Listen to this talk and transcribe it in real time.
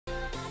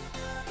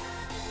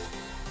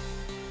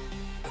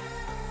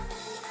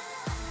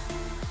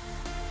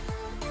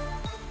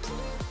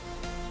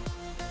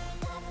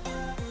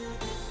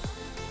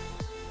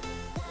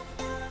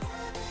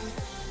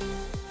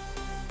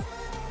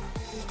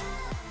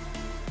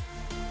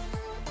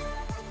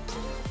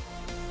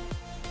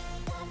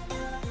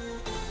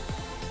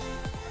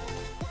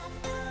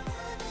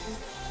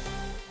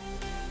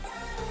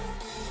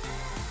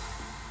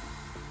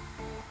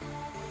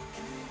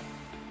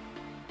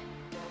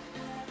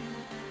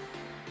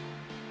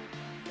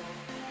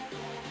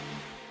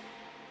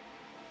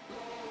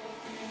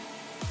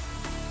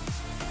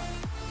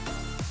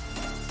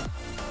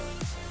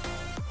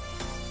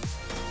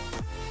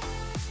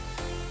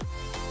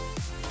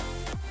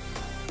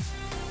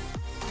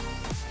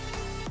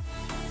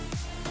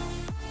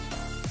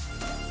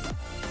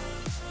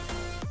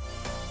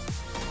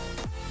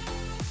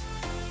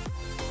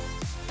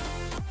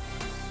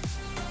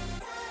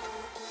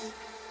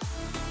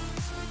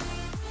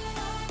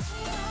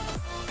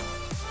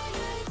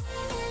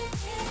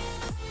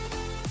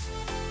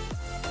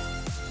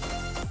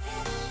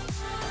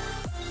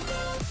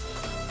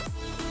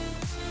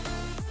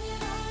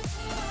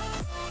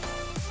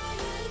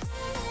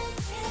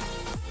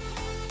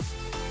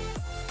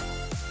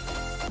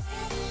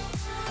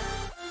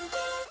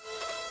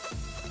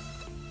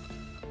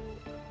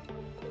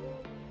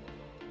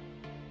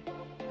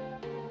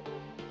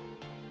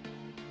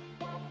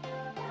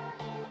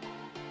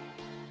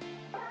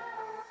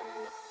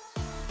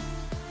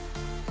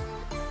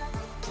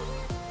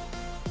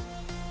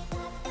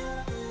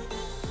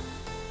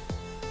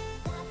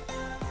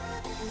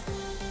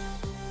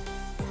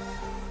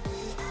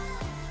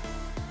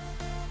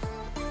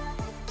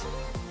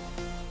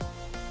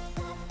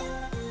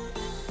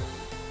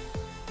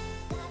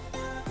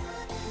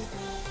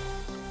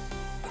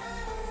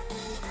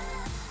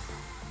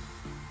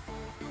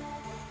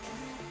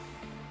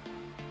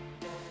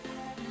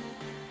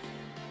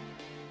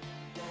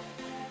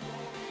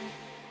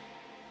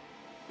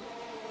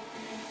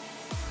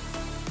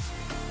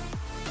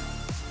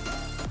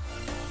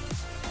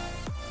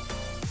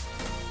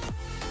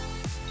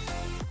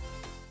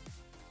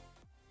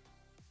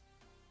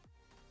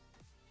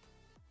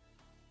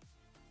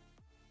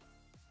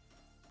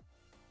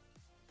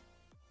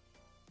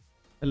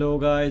Hello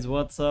guys,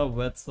 what's up?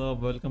 What's up?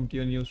 Welcome to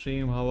your new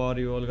stream. How are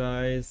you all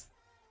guys?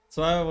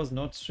 So I was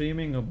not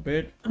streaming a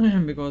bit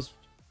because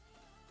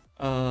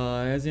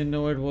as you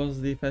know it was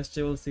the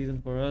festival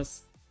season for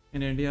us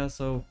in India,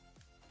 so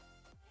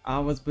I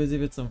was busy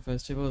with some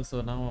festivals, so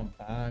now I'm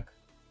back.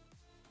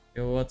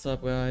 Yo, what's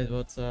up guys?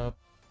 What's up?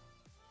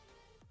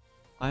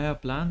 I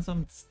have planned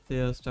some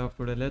stuff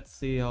today. Let's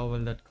see how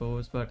well that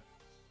goes, but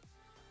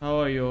how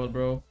are you all,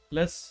 bro?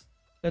 Let's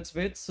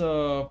wait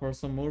for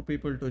some more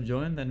people to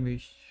join, then we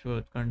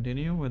should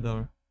continue with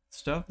our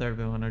stuff that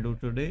we wanna do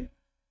today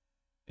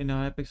in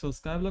our Hypixel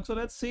Skyblock. So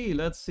let's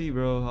see,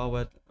 bro, how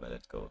well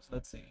it goes.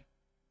 Let's see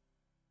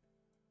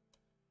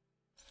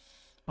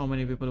how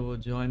many people will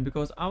join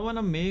because I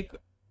wanna make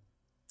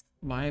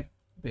my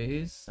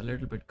base a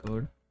little bit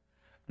good,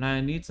 and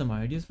I need some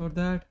ideas for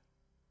that.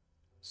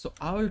 So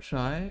I will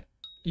try.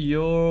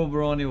 Yo,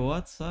 Bronny,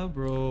 what's up,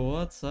 bro?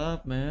 What's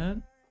up,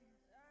 man?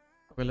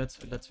 Okay, let's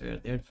wear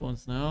the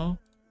headphones now.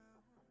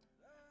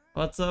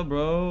 What's up,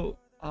 bro?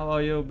 How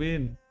are you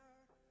been?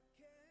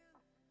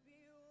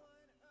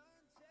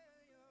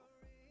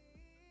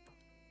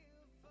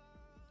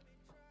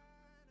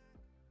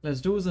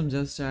 Let's do some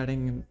just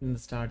chatting in the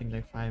starting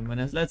like 5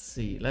 minutes. Let's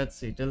see.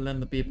 Till then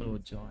the people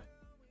would join.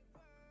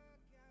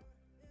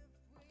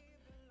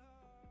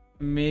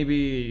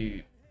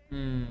 Maybe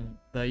the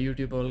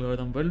YouTube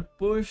algorithm will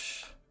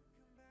push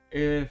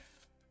if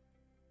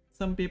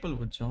some people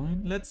would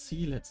join. Let's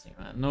see,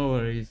 man. No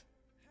worries.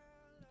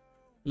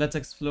 Let's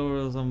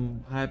explore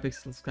some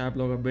Hypixel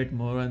Skyblock a bit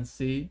more and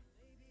see.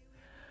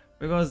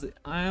 Because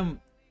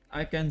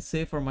I can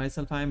say for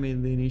myself, I'm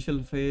in the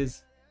initial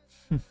phase.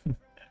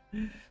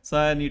 So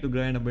I need to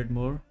grind a bit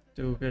more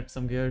to get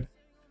some geared.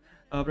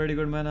 Pretty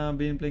good, man. I've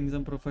been playing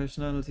some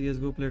professional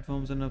CSGO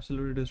platforms and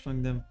absolutely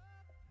destroying them.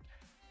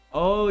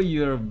 Oh,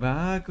 you're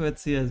back with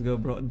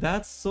CSGO, bro.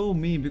 That's so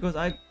me because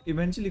I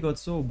eventually got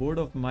so bored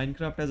of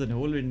Minecraft as a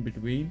whole in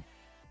between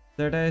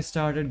that I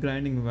started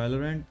grinding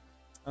Valorant.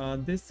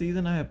 This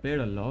season I have played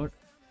a lot.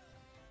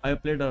 I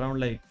played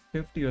around like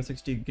 50 or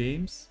 60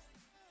 games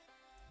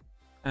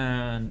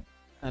and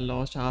I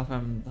lost half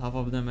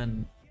of them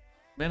and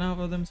win half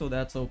of them, so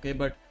that's okay.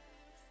 But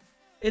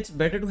it's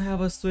better to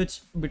have a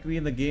switch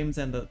between the games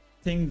and the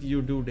things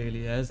you do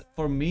daily. As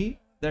for me,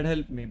 that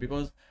helped me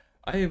because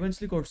I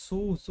eventually got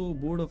so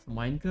bored of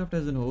Minecraft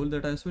as a whole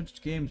that I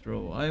switched games,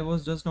 bro. I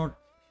was just not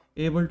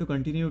able to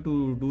continue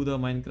to do the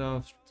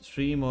Minecraft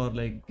stream or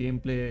like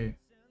gameplay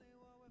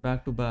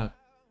back to back.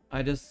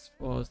 I just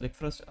was like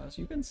frustrated, as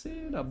you can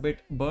see, a bit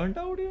burnt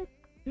out here.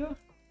 Yeah.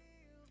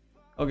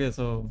 Okay,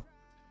 so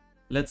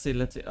let's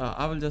see.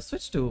 I will just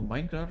switch to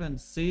Minecraft and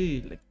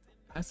see like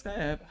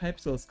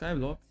Hypixel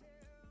Skyblock.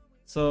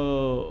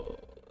 So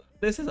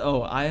this is,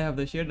 oh, I have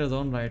the shaders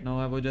on right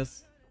now. I was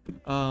just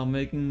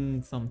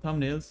making some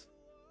thumbnails.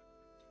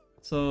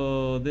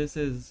 So this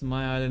is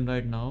my island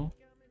right now.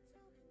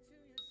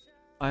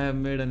 I have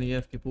made an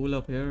EFK pool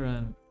up here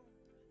and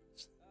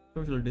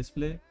social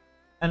display,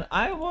 and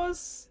I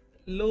was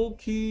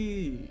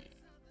low-key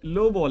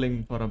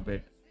lowballing for a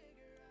bit.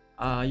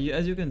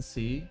 As you can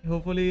see,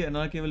 hopefully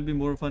anarchy will be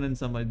more fun in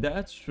summer.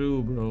 That's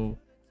true, bro.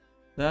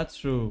 That's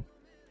true.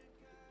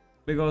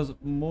 Because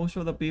most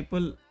of the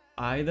people,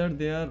 either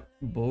they are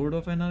bored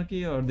of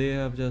anarchy or they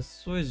have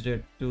just switched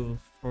it to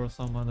for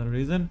some other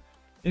reason,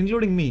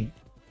 including me.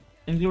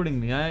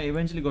 I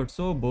eventually got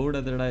so bored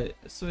that I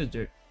switched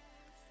it.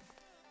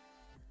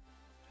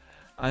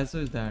 I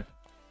switched that.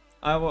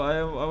 I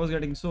was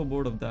getting so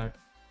bored of that.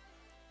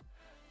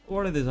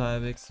 What is this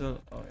Hypixel?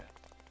 Oh yeah.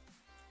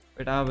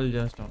 Wait, I will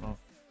just turn off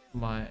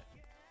my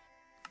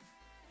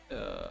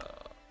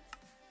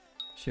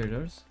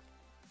shaders.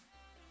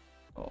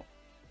 Oh.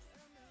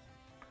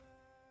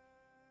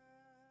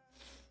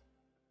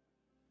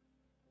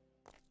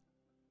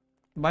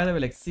 By the way,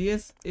 like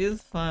CS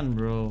is fun,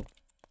 bro.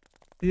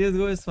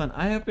 CSGO is fun.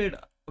 I have played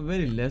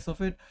very less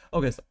of it.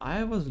 Okay, so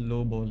I was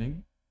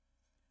lowballing.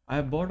 I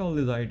have bought all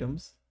these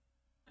items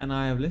and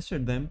I have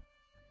listed them.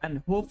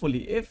 And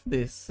hopefully if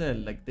they sell,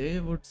 like they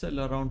would sell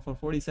around for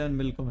 47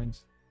 mil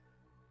coins.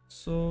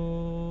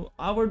 So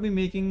I would be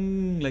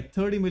making like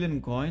 30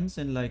 million coins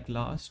in like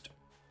last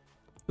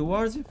 2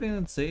 hours, if I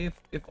can say,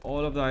 if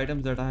all of the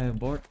items that I have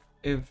bought,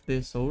 if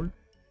they sold,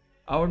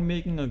 I would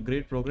making a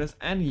great progress.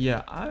 And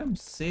yeah, I am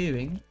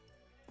saving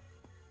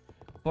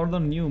for the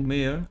new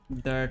mayor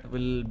that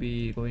will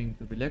be going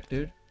to be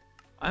elected.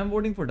 I'm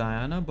voting for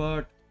Diana,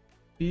 but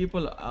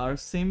people are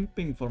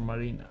simping for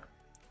Marina.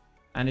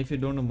 And if you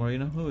don't know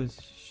Marina, who is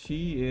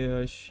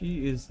she?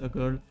 She is a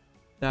girl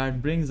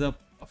that brings up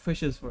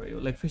fishes for you,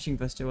 like fishing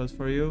festivals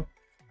for you,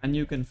 and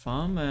you can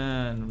farm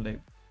and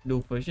like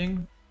do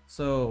fishing.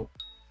 So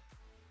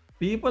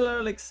people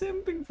are like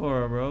simping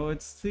for her, bro.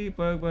 It's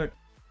cheaper, but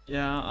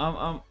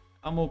yeah,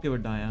 I'm okay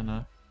with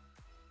Diana.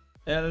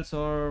 Else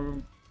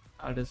or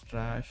that is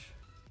trash.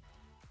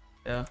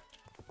 Yeah.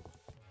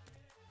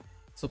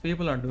 So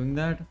people are doing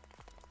that,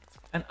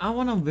 and I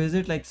wanna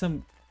visit like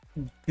some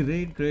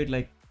great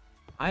like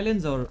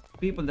islands or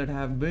people that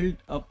have built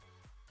up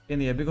in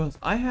here, because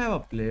I have a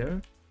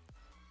player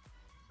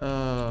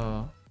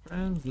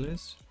Friends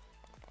list.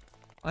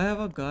 I have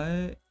a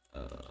guy.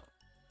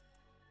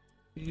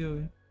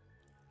 POV.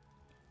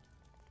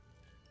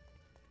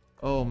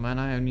 Oh man,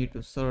 I need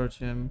to search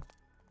him.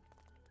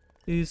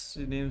 His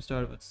name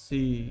starts with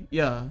C.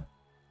 Yeah.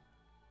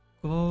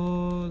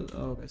 Call.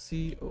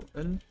 Okay.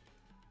 COL.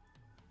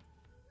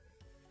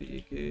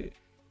 PK.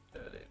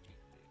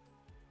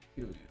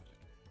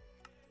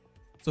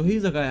 So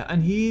he's a guy,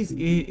 and he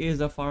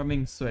is a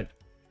farming sweat,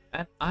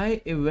 and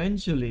I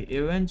eventually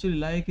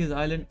like his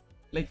island.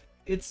 Like,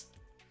 it's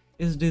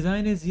his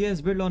design is, he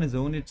has built on his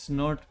own. It's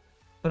not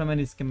from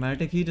any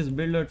schematic. He just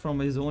built it from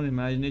his own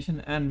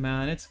imagination, and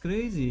man, it's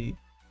crazy.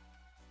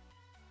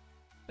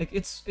 Like,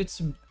 it's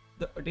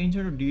the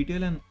attention to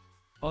detail and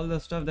all the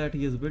stuff that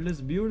he has built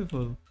is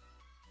beautiful.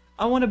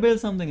 I want to build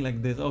something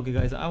like this. Okay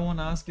guys, I want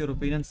to ask your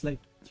opinions, like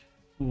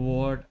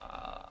what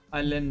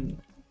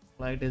island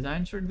like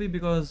design should be,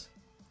 because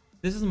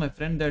this is my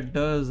friend that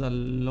does a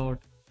lot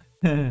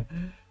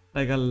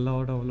like a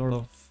lot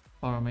of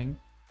farming.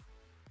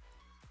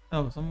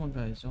 Oh, someone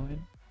guys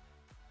join.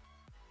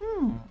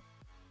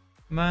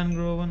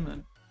 Mangrove,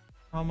 and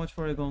how much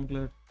for a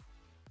gauntlet?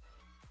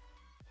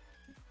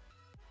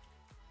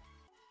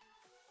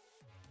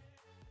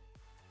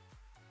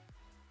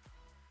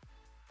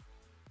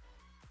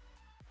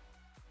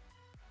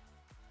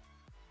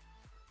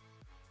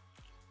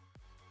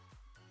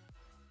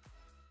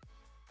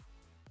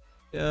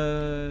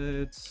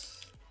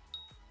 It's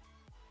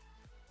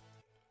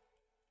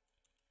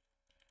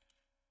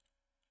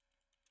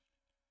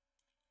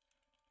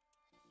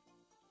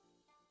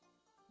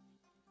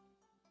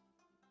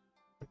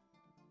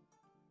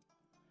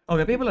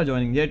okay. People are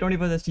joining. Yeah,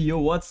 21st STO.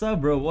 What's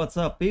up, bro? What's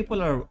up?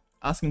 People are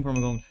asking for a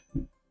gong.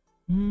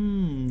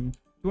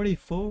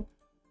 24,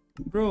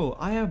 bro.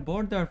 I have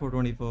bought that for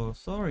 24.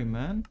 Sorry,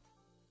 man.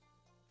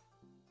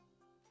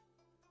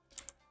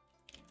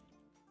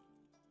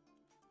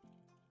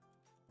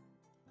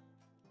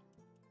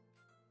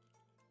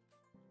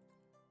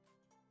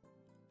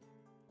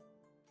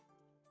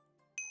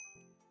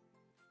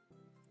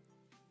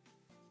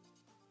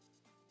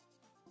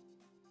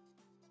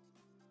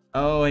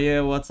 Oh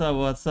yeah, what's up?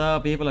 What's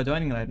up? People are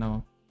joining right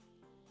now.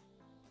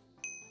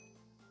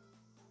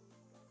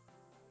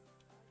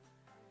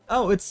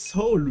 Oh, it's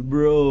sold,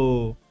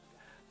 bro.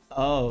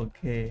 Oh,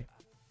 okay.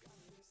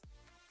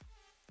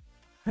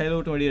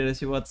 Hello,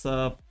 20, what's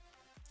up?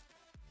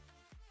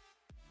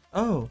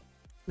 Oh,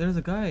 there's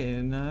a guy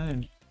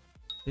in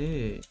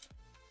hey.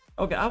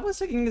 Okay, I was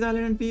checking his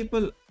island and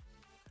people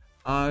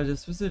are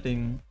just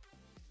visiting.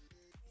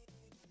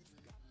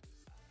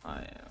 I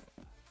am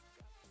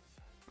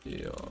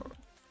your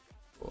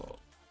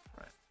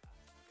friend.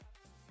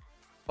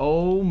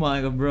 Oh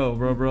my god, bro.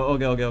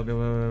 Okay,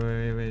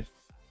 wait.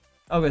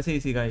 Okay,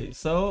 see guys.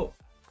 So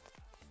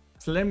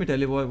let me tell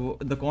you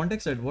what the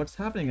context at what's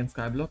happening in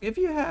Skyblock. If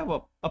you have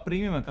a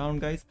premium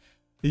account, guys,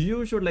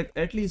 you should like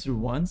at least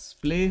once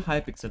play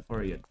Hypixel for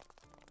real.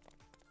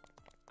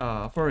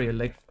 For real,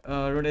 like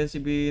Road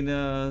SGB in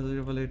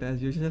 088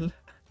 as usual.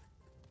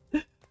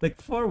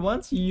 Like for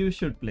once you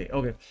should play.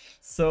 Okay,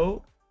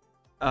 so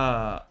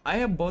I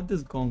have bought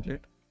this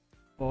gauntlet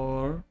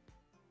for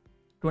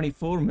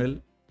 24 mil,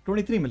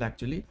 23 mil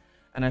actually,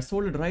 and I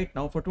sold it right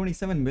now for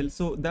 27 mil.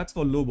 So that's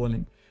for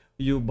lowballing.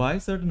 You buy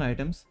certain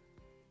items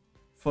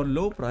for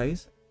low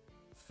price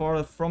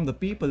from the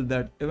people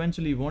that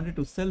eventually wanted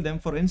to sell them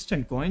for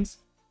instant coins.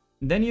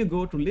 Then you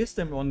go to list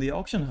them on the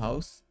auction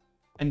house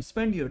and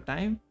spend your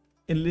time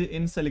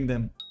in selling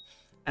them.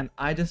 And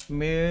I just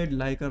made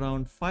like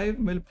around 5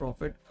 mil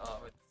profit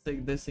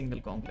with this single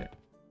gauntlet.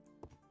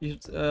 You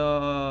should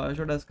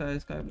have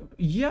Skyblock.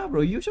 Yeah,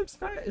 bro, you should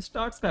start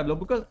Skyblock,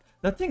 because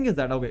the thing is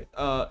that okay,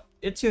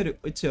 it's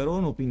your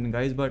own opinion,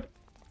 guys. But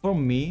for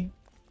me,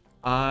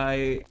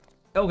 so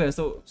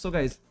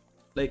guys,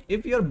 like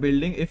if you're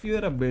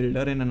a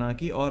builder in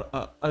Anarchy or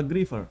a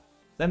griefer,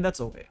 then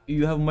that's okay.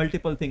 You have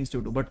multiple things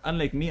to do. But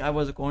unlike me, I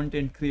was a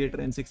content creator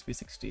in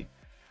 6p60.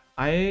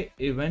 I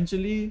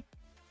eventually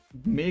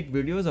make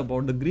videos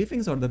about the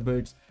griefings or the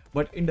builds,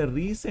 but in the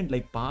recent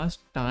like past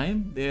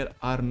time, there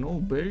are no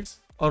builds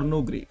or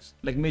no griefs,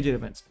 like major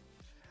events.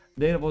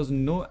 There was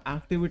no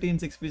activity in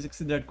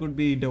 6p60 that could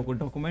be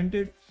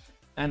documented,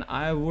 and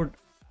I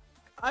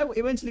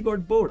eventually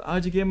got bored.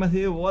 RG Gamer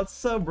here,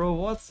 what's up, bro?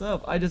 What's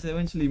up? I just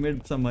eventually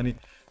made some money.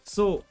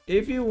 So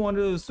if you want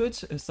to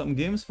switch some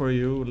games for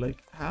you,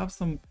 like have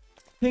some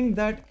thing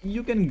that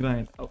you can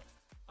grind.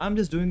 I'm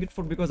just doing it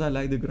because I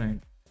like the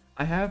grind.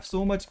 I have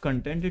so much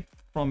content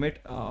from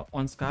it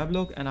on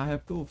Skyblock, and I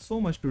have so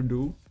much to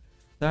do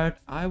that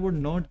I would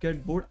not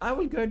get bored. I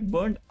will get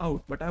burnt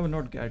out, but I will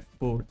not get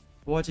bored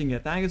watching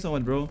it. Thank you so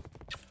much, bro.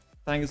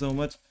 Thank you so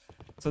much.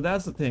 So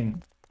that's the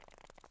thing.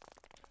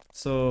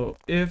 So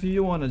if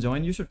you want to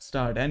join, you should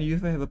start, and if you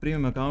have a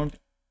premium account,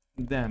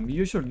 then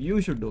you should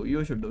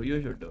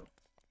do.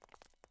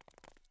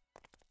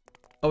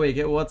 Oh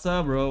wait, what's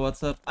up, bro?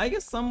 What's up? I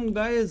guess some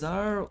guys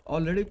are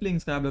already playing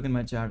Skyblock in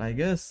my chat. I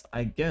guess.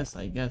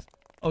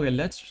 Okay,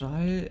 let's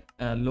try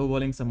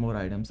lowballing some more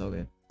items.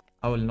 Okay,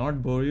 I will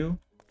not bore you.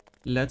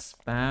 Let's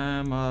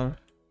spam our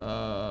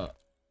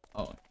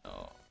oh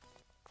no.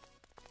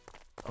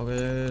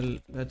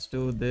 Okay, let's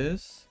do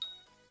this.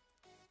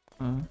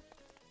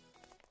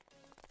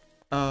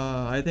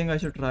 I think I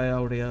should try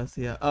out. Yes,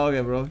 yeah.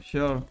 Okay, bro.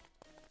 Sure.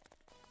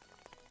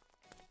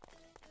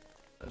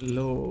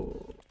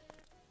 Low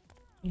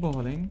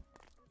balling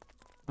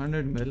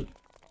 100 mil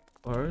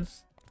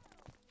first.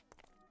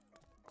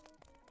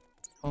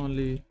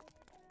 Only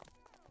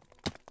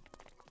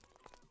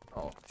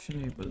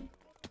optionable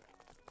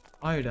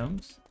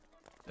items.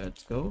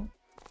 Let's go.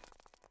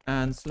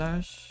 And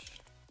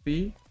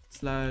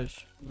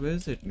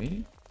 /p/visit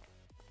me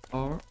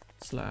or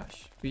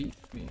 /beat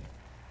me.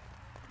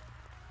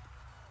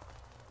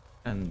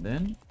 And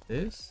then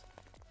this,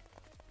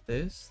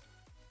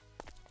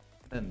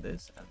 then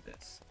this, and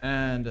this,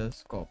 and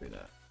just copy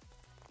that.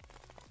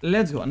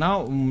 Let's go.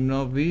 Now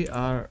we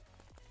are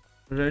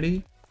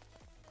ready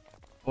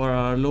for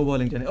our low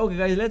balling challenge. Okay,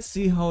 guys, let's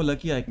see how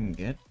lucky I can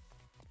get.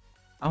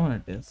 I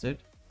want to test it.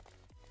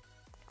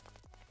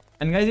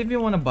 And guys, if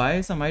you want to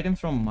buy some items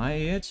from my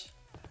age,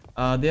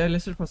 they are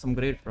listed for some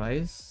great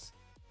price.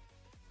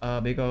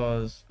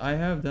 Because I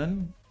have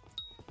done.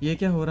 ये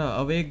क्या हो रहा?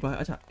 अब एक भाई,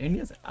 अच्छा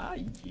India से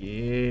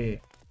ये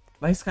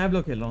भाई स्काई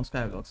ब्लॉक खेल रहा हूँ.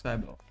 Sky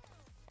block.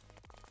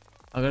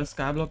 अगर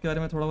स्काई ब्लॉक के बारे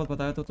में थोड़ा बहुत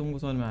पता है तो तुमको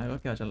समझ में आएगा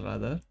क्या चल रहा है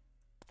इधर.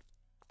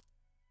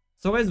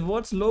 So guys,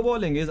 what's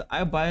lowballing is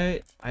I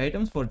buy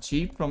items for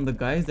cheap from the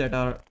guys that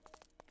are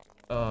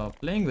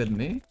playing with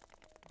me,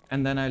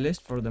 and then I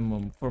list for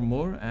them for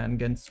more and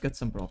get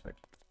some profit.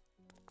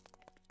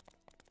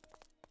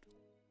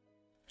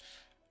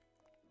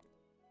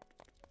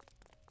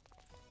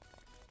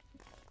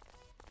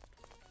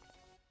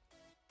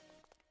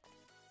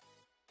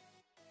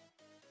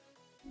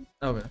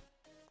 Okay.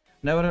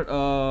 Never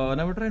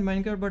tried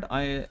Minecraft,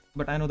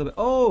 but I know the.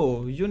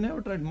 Oh, you never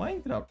tried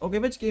Minecraft? Okay,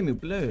 which game you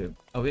play?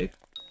 Awake.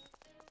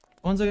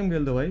 कौन सा game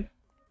खेलते हो भाई?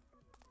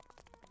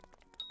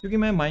 क्योंकि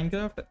मैं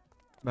Minecraft,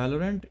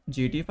 Valorant,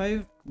 GTA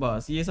 5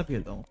 बस ये सब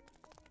खेलता हूँ.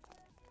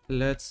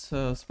 Let's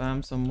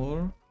spam some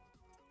more.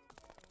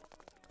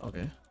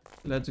 Okay,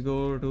 let's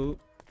go to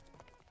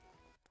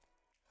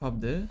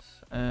hub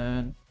this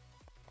and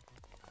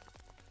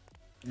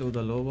do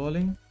the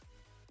lowballing.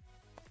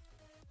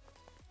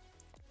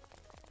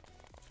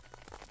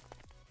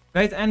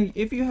 Guys, and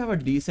if you have a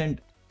decent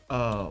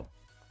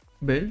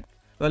build,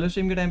 Valo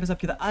stream के टाइम पे सब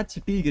खेलता.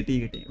 अच्छा ठीक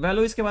है.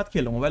 Valo इसके बाद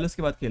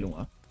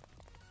खेलूंगा.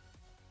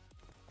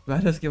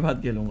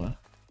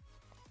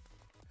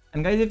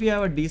 And guys, if you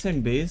have a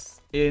decent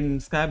base in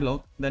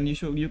Skyblock, then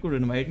you could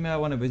invite me. I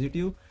want to visit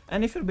you.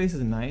 And if your base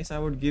is nice, I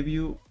would give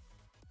you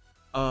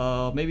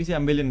maybe say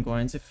 1,000,000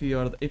 coins if you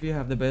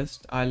have the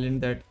best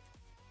island that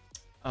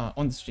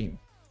on the stream.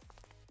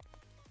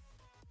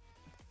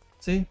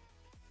 See?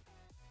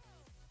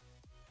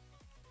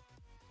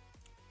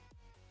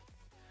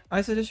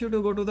 I suggest you to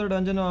go to the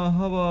dungeon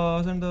hub,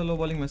 send the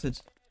lowballing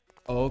message.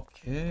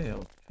 Okay,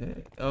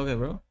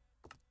 bro.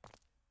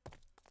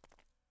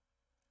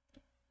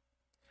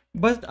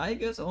 But I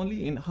guess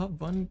only in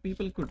hub 1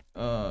 people could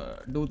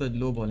do the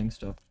lowballing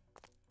stuff.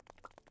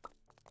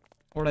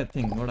 What I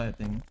think.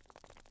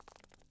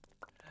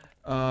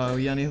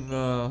 Yanif,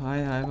 I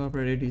have a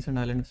pretty decent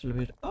island still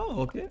wait.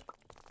 Oh, okay.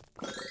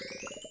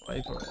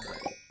 Wait for it.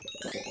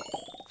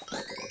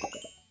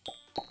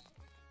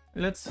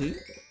 Let's see.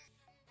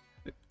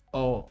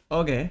 Oh,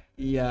 okay.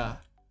 Yeah.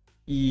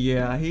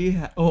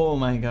 Oh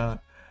my god.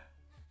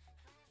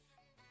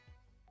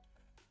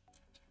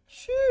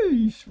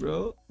 Sheesh,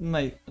 bro.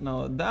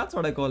 No, that's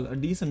what I call a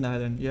decent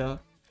island. Yeah.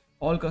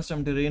 All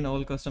custom terrain,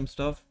 all custom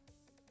stuff.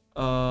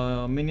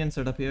 Minion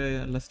setup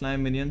here. Let's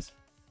slime minions.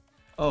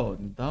 Oh,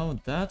 now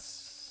that's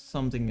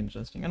something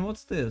interesting. And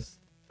what's this?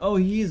 Oh,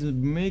 he's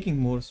making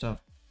more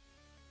stuff.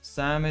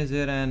 Sam is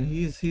here and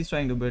he's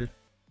trying to build.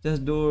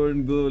 Just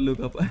don't go look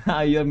up.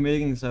 You're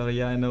making stuff.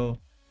 Yeah, I know.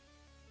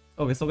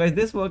 Okay, so guys,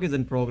 this work is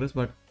in progress,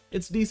 but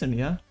it's decent,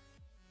 yeah?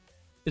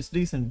 It's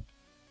decent.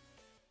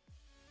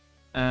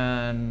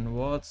 And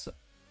what's...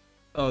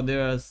 Oh,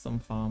 there are some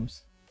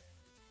farms.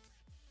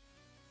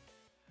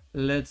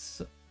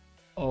 Let's...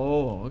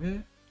 Oh,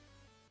 okay.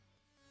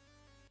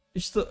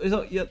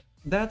 So yeah,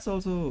 that's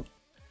also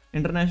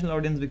international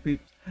audience, big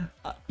people.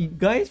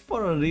 Guys,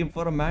 for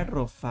a matter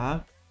of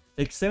fact,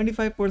 like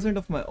 75%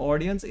 of my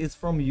audience is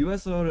from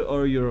US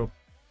or Europe.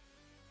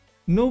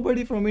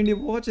 Nobody from India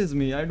watches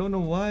me. I don't know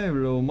why,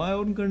 bro. My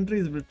own country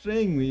is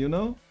betraying me, you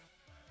know.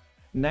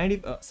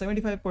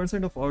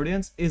 75% of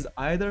audience is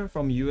either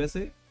from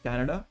USA,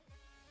 Canada,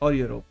 or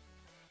Europe.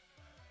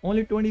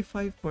 Only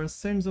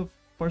 25%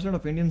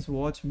 of Indians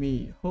watch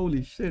me.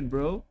 Holy shit,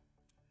 bro.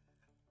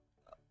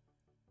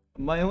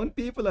 My own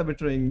people are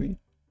betraying me.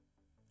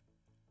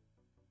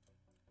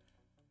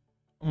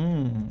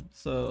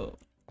 So,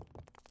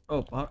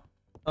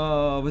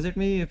 visit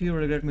me if you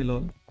regret me,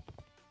 lol.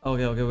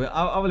 Okay,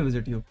 I will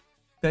visit you.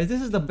 Guys,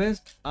 this is the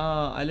best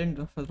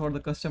island for the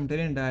custom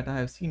terrain that I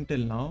have seen till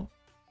now.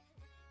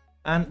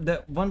 And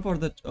the one for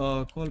the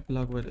coal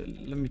plug, let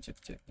me check.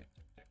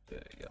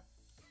 Yeah.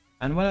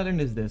 And one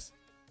island is this.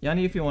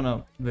 Yani, if you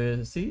wanna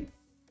see,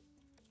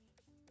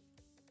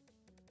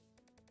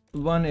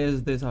 one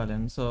is this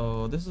island,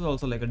 so this is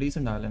also like a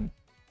decent island.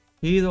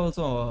 He is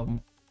also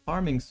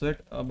farming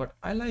sweat, but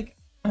I like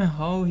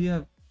how he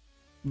have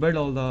built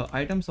all the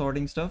item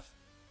sorting stuff.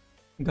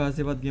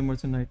 Ghaziabad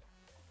gamers tonight.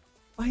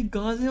 भाई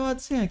गाजियाबाद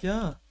से हैं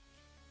क्या?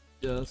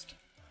 Just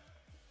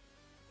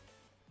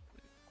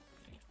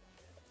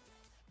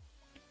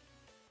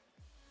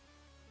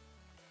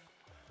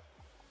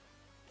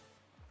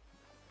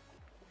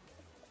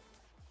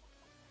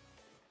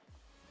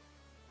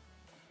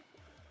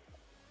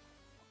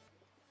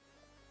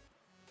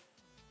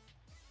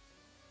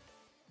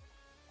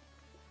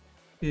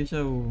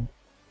Keshav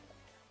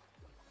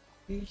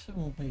Keshav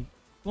भाई,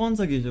 कौन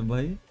सा केशव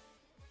भाई?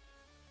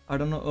 I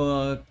don't know.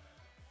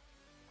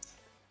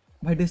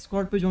 भाई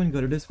Discord पे ज्वाइन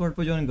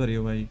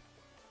करियो भाई,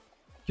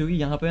 क्योंकि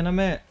यहाँ पे ना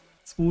मैं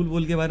स्कूल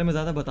वूल के बारे में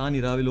ज़्यादा बता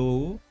नहीं रहा अभी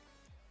लोगों को।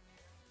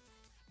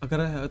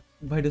 अगर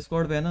भाई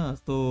डिस्कॉर्ड पे है ना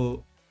तो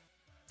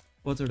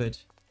what's it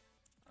is,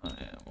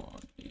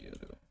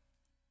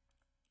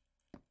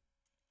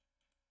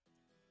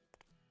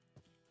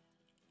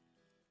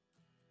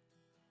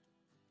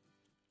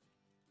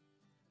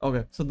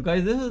 okay, so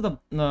guys, this is the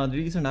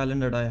recent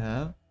island that I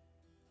have.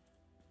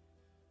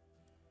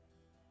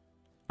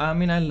 I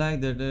mean, I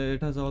like that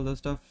it has all the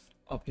stuff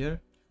up here.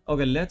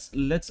 Okay, let's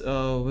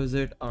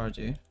visit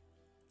RG.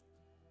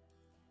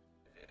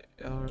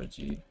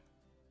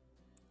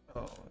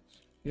 Oh,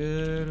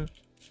 here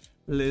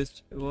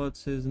list.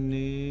 What's his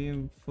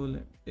name? Full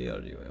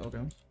ARG.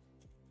 Okay.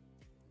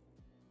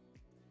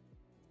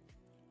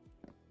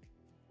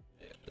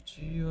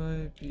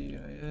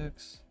 GYPIX.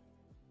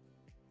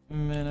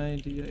 Man,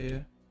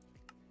 idea.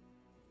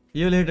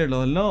 You'll hate it,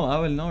 lol. No, I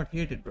will not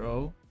hate it, bro.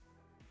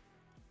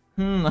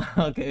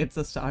 Okay, it's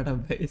a startup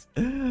base,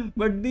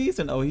 but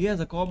decent. Oh, he has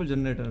a cobble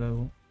generator.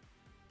 Oh.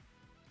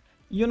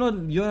 You know,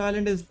 your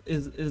island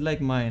is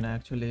like mine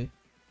actually.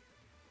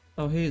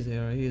 Oh, he's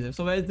here.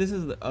 So guys, this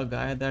is a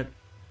guy that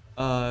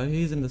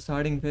he's in the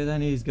starting phase,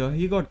 and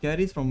he got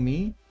carries from me,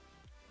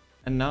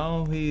 and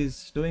now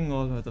he's doing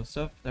all sorts of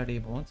stuff that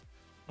he wants.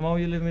 Now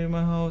you live in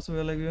my house.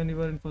 We're like we only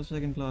were in first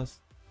second class.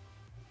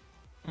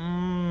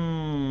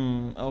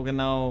 Okay,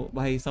 now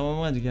भाई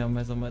समझ गया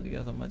मैं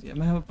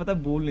पता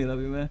बोल नहीं रहा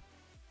अभी मैं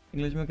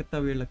इंग्लिश में, कितना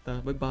वेट लगता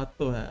है भाई। बात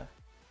तो है,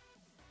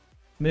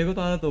 मेरे को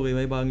तो आदत हो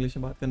गई भाई इंग्लिश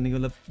में बात करने की,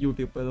 मतलब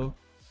यूट्यूब पे तो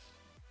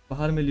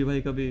बाहर मिली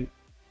भाई कभी।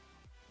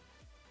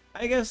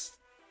 आई गेस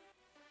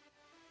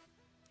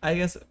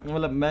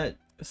मतलब मैं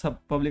सब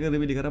पब्लिक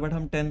रिव्यू लिख रहा, बट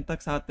हम 10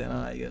 तक साथ थे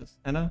ना, आई गेस,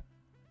 है ना?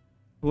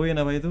 वही है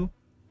ना भाई तू?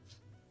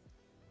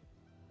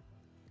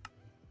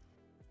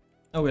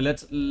 Okay,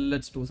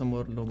 let's do some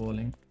more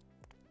lowballing.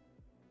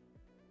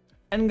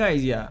 And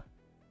guys, yeah,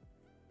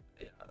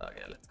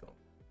 okay, let's go.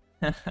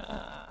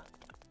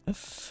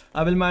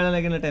 I will mine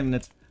like in 10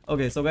 minutes.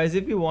 Okay, so guys,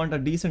 if you want a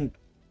decent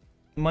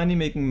money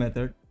making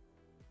method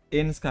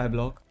in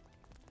Skyblock,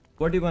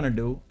 what you gonna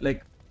do?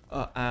 Like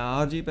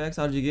RG packs,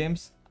 RG games,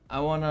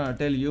 I wanna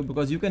tell you,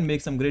 because you can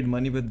make some great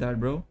money with that,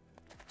 bro.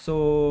 So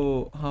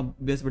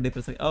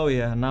oh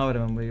yeah, now I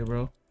remember you,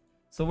 bro.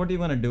 So what you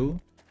wanna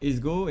do is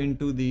go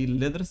into the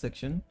leather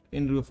section,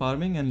 into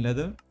farming and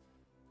leather,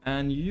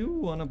 and you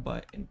wanna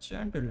buy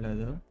enchanted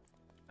leather,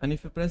 and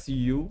if you press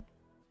U,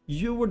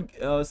 you would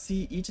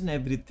see each and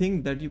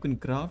everything that you can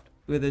craft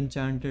with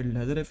enchanted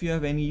leather if you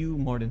have any U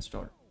mod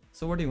installed.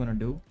 So what you wanna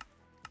do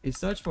is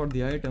search for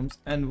the items,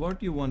 and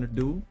what you wanna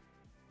do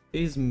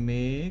is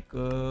make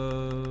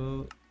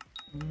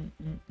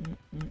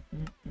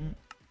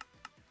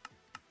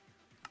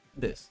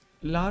this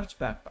large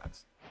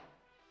backpacks.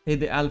 Hey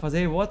the alphas,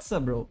 hey, what's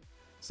up, bro?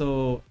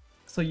 So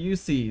you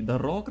see the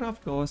raw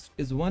craft cost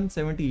is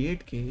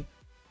 178k,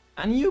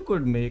 and you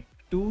could make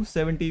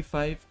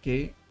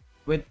 275k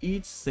with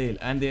each sale,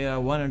 and there are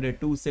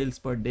 102 sales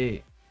per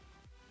day.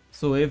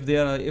 So if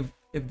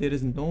there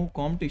is no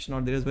competition,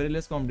 or there is very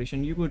less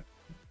competition, you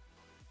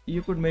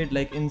could make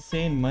like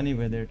insane money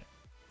with it.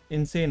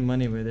 It's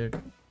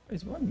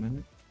 1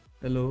 minute.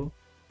 Hello.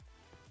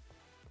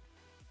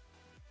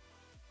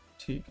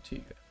 ठीक है,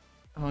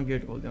 हाँ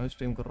gate खोल दिया,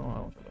 stream कर रहा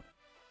हूँ, चलो.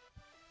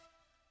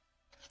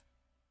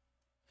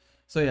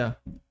 So yeah,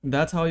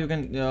 that's how you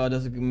can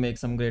just make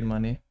some great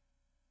money.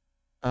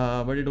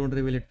 But you don't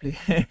reveal it, please.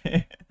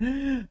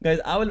 Guys,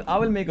 I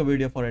will make a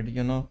video for it,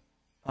 you know.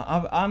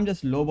 I'm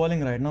just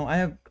lowballing right now. I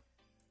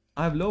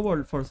have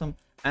lowballed for some,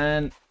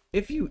 and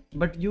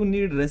but you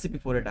need recipe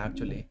for it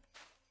actually.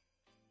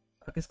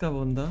 किसका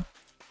phone था?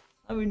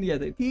 अब India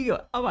से, ठीक है,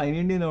 अब आई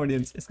Indian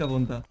audience, इसका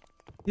phone था,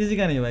 किसी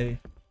का नहीं भाई,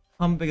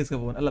 हम पे किसका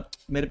फोन, मतलब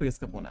मेरे पे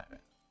किसका फोन आया है?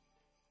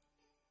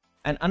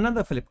 And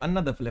another flip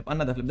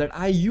that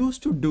I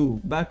used to do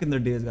back in the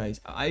days,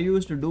 guys. I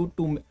used to do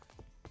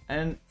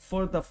and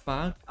for the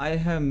fact I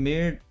have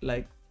made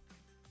like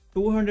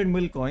 200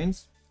 mil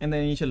coins in the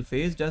initial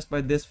phase just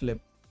by this flip.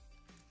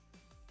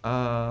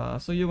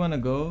 So you wanna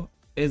go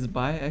is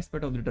buy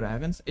Expert of the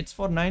Dragons. It's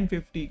for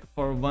 950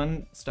 for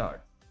 1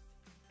 star,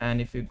 and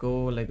if you go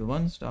like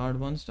 1 star,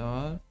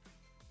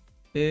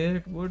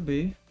 it would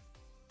be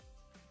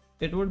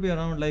it would be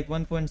around like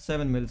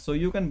 1.7 mil. So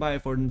you can buy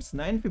it for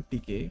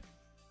 950k.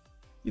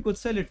 You could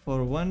sell it for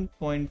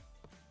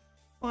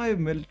 1.5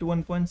 mil to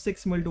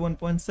 1.6 mil to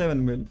 1.7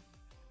 mil.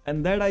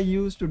 And that I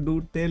used to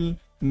do till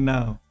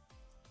now.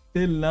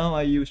 Till now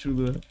I used to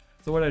do it.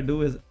 So what I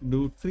do is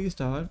do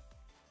 3-star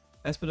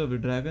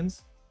SPW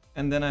Dragons,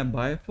 and then I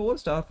buy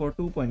 4-star for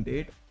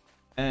 2.8.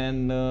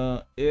 And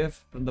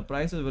if the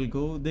prices will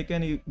go, they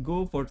can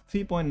go for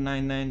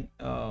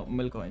 3.99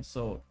 mil coins.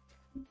 So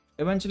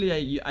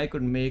eventually I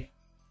could make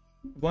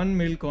 1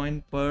 mil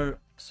coin per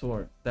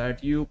sword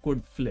that you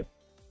could flip.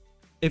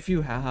 If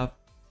you have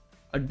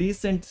a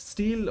decent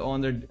steel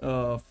on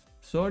the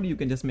sword, you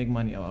can just make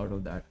money out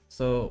of that.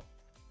 So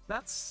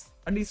that's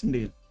a decent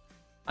deal.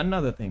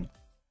 Another thing.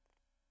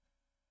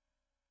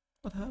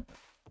 What happened?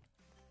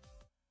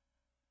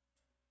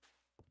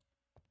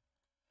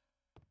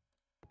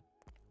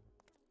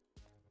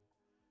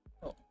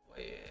 Oh,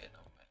 wait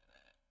a minute.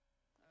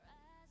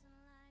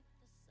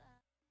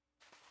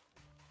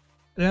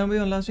 Remember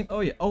on last week? Oh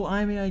yeah. Oh,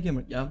 I'm AI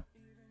gamer. Yeah.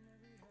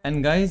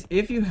 And guys,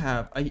 if you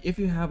have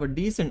a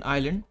decent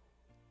island,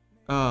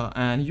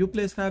 and you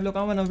play Skyblock,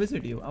 I wanna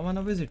visit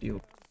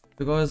you.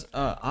 Because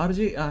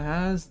RJ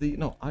has the RJ,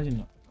 no,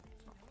 RJ,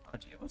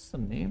 what's the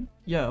name?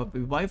 Yeah,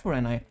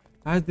 Y4NI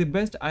has the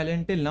best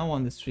island till now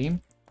on the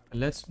stream.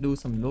 Let's do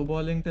some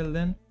lowballing till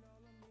then.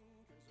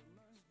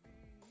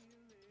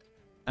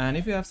 And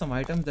if you have some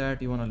items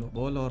that you wanna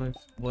lowball or if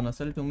you wanna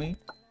sell to me,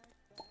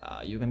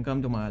 you can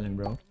come to my island,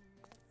 bro.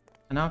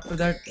 And after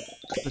that,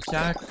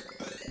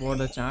 what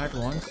the chat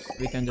wants,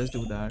 we can just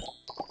do that.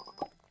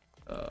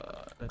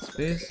 Let's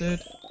paste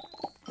it.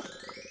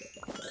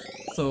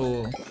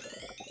 So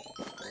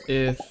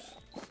if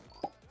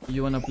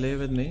you wanna play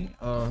with me,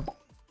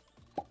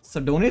 so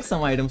donate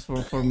some items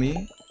for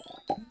me.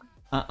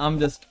 I'm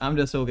just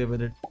okay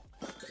with it.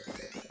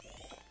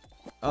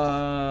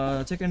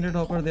 Check Ended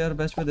Hopper, they are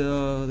best with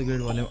the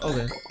great volume.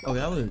 Okay,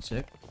 I will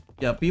check.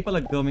 Yeah, people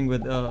are coming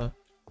with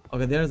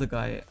okay, there's a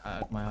guy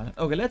at my island.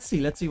 Okay, let's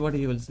see what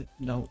he will say.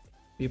 Now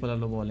people are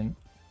lowballing.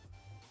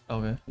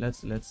 Okay,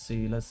 let's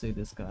see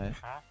this guy.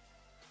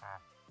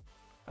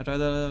 I tried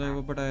the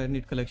level, but I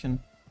need collection.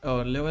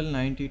 Oh, level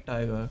 90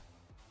 tiger,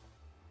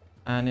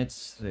 and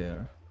it's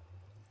rare.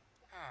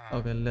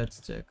 Okay, let's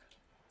check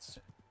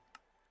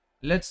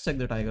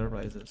the tiger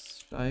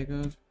prices.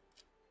 Tiger,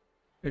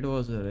 it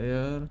was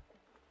rare.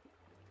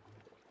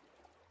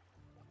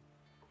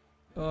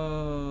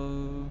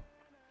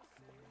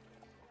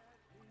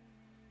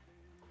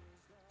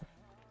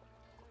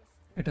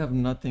 It have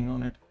nothing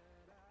on it.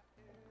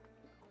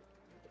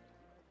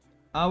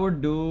 I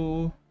would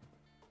do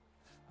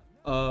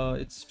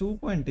it's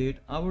 2.8.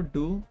 I would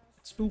do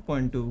it's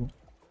 2.2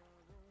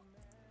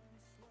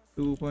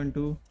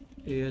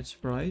 AH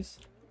price.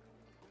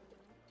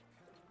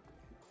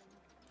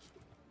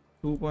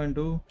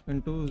 2.2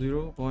 into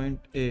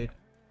 0.8,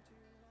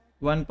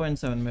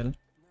 1.7 mil.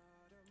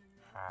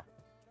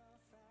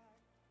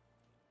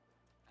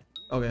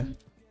 Okay,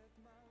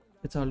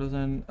 it's Aorus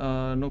and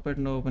no pet,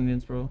 no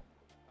opinions, bro.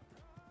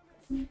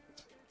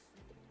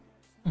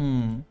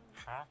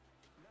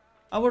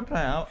 I would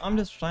try. I'm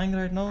just trying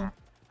right now.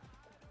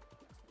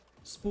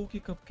 Spooky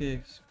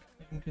cupcakes,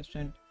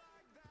 interesting.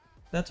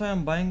 That's why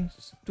I'm buying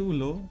too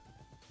low.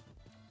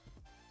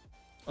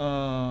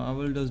 I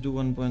will just do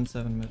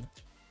 1.7 mil.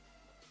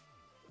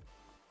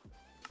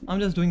 I'm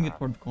just doing it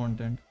for the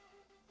content.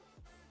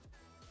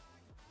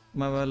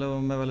 मैं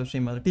वाला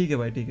stream है. ठीक है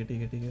भाई, ठीक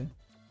है.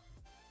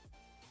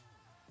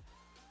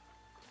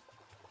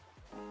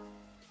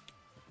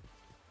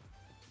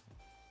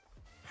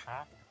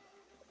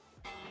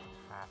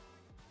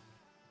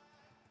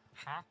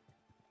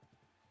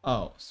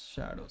 Oh,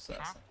 Shadow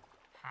Assassin.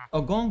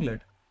 Oh,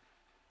 Gauntlet.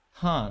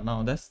 Huh,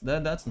 now that's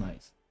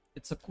nice.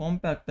 It's a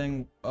compact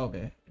thing.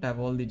 Okay, it have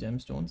all the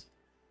gemstones.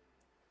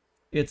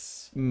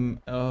 It's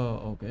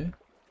oh, okay.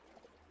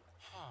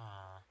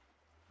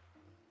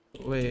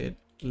 Wait,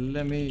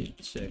 let me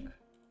check.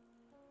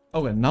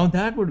 Okay, now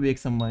that would make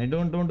some money.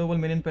 Don't double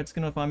minion pet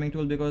skin or farming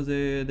tool because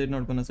they're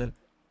not gonna sell.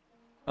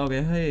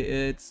 Okay, hey,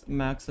 it's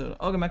Maxer.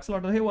 Okay,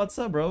 Maxelotter. Hey, what's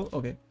up, bro?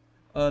 Okay,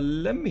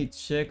 let me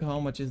check how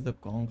much is the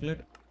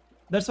Gauntlet.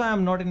 That's why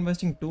I'm not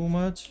investing too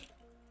much.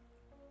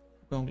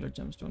 Gauntlet,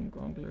 gemstone,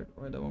 Gauntlet.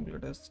 Why the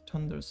Gauntlet has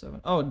Thunder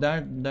 7? Oh,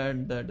 that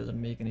doesn't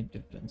make any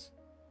difference.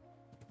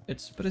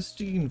 It's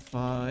Pristine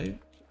 5.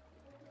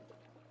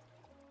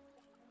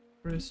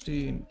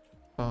 Pristine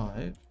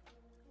 5.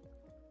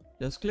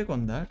 Just click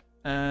on that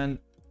and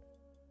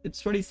it's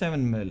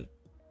 27 mil.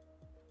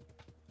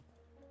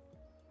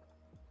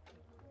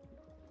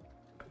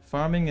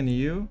 Farming in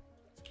EU,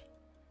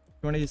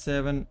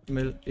 27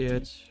 mil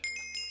each.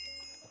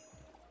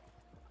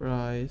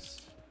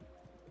 Price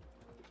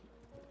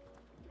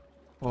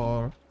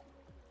for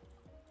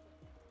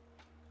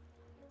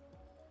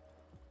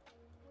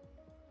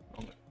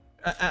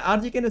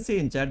RG, can you say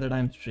in chat that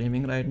I'm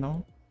streaming right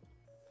now?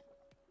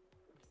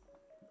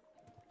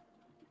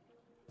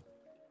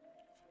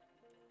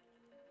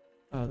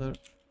 Other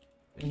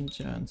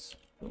enchants.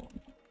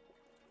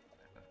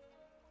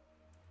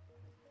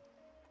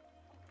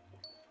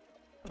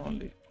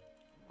 only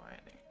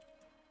mining.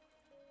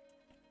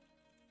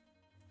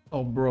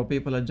 Oh, bro,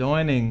 people are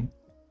joining.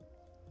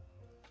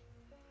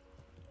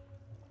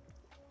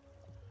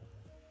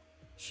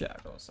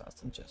 Shadow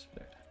Assassin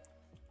chestplate.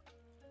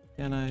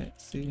 Can I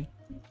see?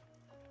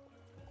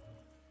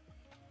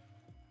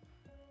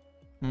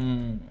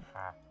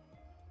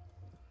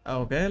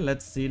 Okay,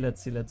 let's see.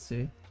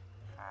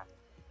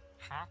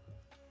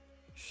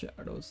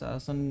 Shadow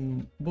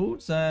Assassin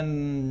boots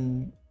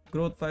and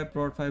growth 5,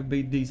 prot 5,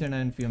 be decent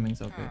and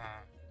fumings. Okay.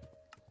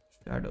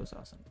 Shadow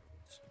Assassin.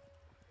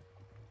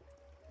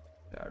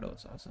 Shadow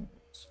Assassin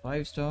boots.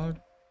 5-star.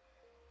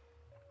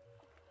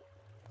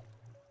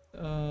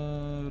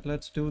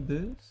 Let's do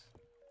this.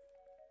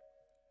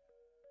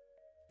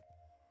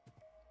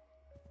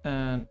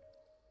 And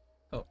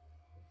oh,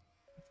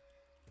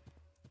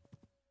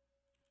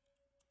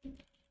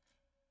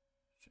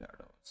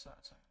 Shadow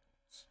Assassin.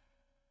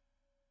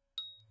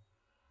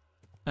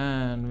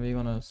 And we're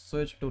gonna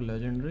switch to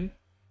legendary.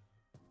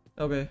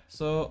 Okay,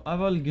 so I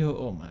will give.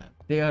 Oh man,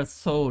 they are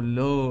so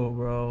low,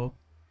 bro.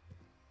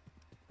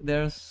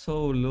 They're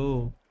so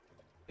low.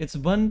 It's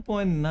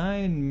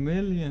 1.9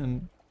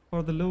 million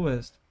for the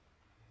lowest.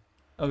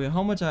 Okay,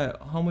 how much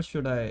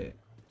should I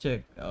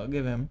check? I'll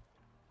give him.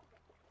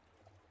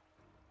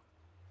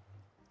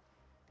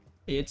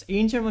 It's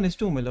ancient one is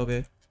 2 mil.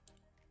 Okay,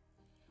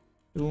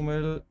 2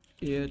 mil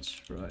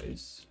EH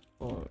price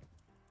for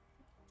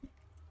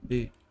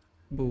the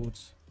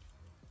boots.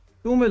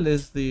 2 mil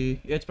is the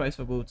EH price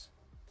for boots.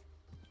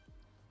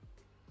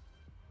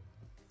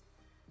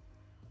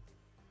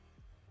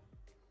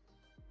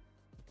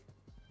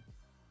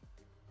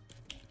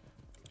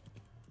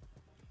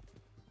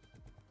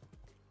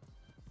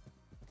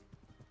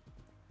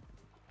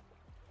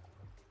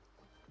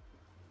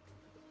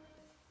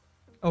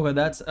 Okay,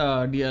 that's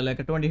yeah, like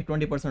a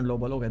 20% low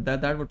ball. Okay,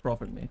 that would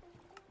profit me.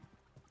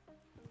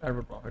 That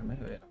would profit me.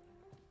 Wait.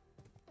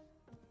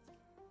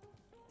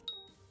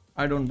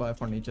 I don't buy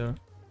furniture.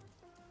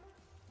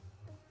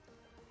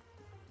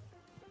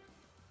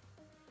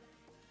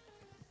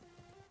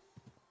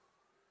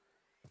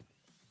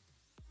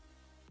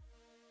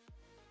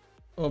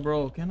 Oh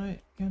bro, can I?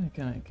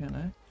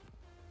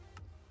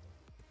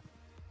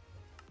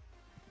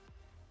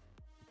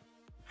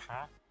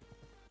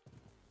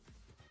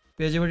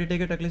 PHGVT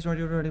take it at least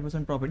 20 to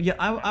 30% profit. Yeah,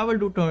 I will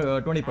do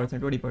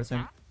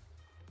 20%.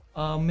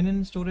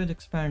 Minion storage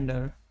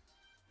expander.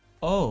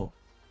 Oh,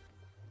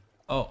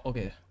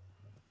 okay.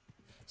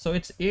 So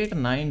it's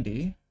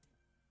 890.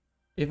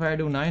 If I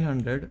do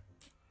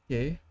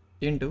 900k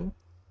into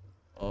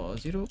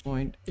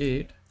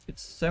 0.8,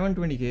 it's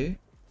 720k.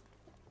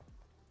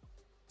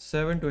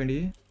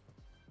 720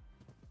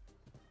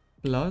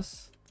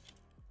 plus,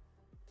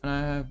 and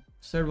I have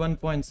said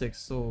 1.6,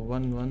 so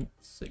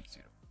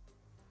 1160.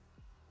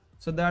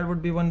 So that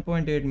would be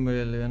 1.8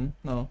 million.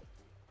 No,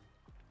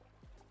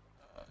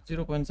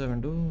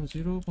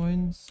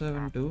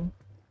 0.72,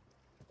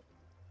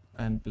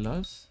 and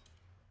plus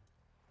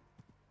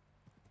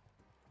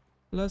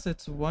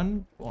it's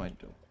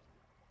 1.2,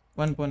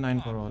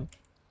 1.9 for all,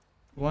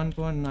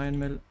 1.9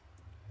 mil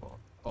for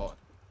all.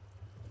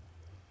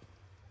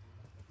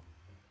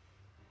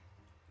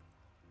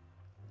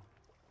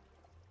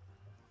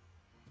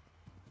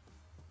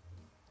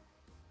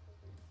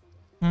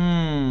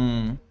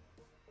 Hmm.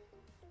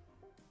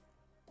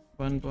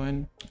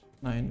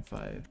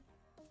 1.95.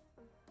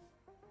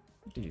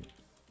 Deal.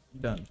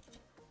 Done.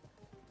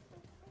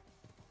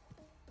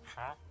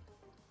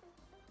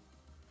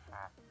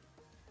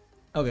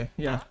 Okay,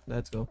 yeah,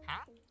 let's go.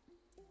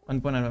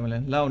 1.9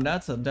 million. Now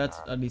that's a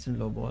decent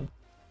low ball.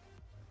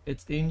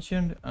 It's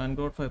ancient and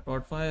growth 5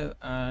 prot 5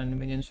 and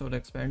minion show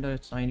expander.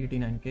 It's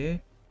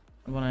 989k.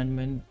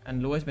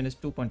 And lowest min is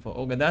 2.4.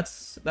 Okay,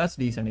 that's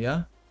decent.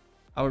 Yeah,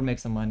 I would make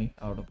some money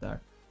out of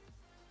that.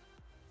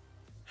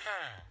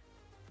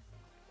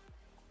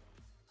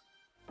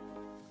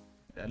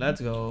 Yeah,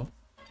 let's go.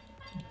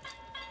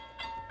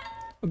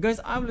 Guys,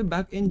 I will be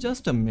back in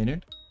just a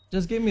minute.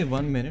 Just give me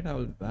 1 minute. I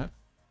will be back.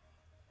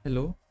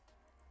 Hello.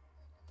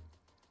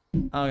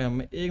 आ गया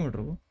मैं 1 minute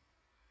रुको.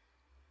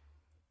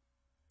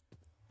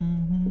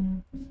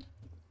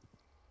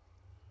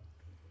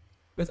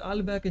 Guys,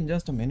 I'll be back in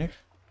just a minute.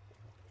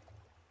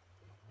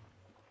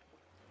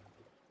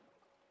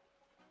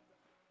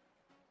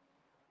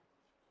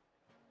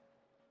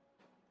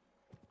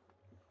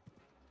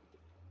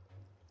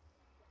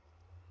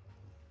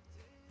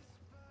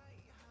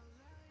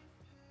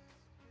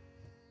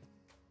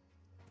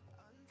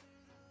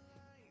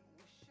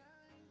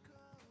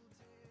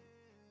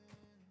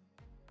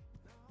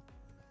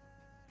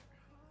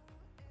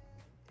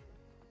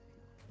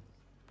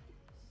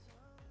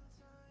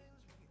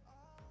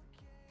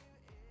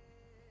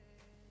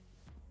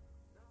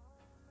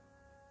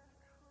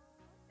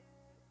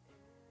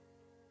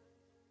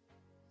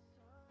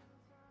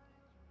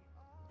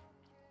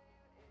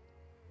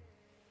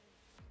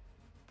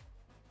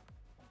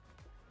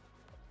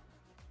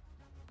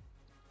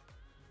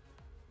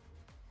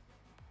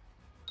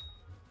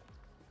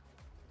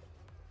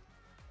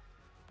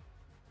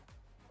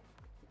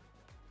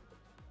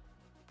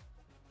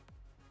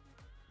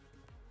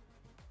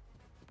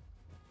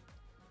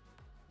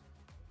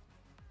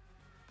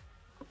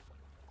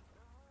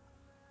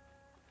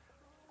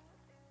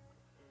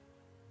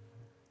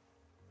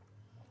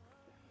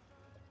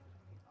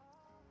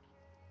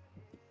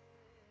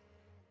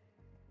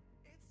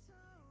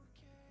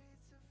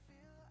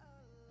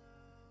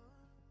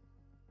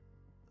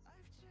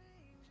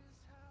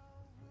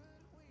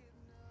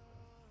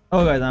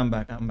 Oh guys, I'm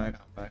back.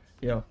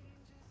 Yo.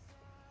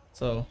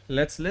 So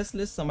let's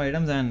list some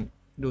items and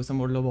do some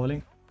more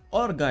lowballing.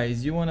 Or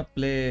guys, you wanna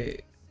play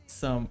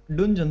some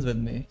dungeons with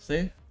me,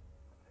 say?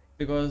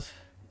 Because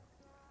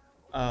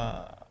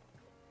uh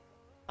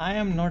I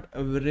am not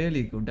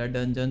really good at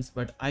dungeons,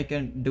 but I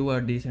can do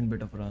a decent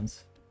bit of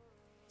runs.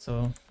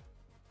 So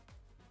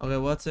okay,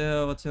 what's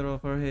your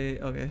offer? Hey,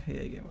 okay,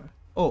 hey gamer.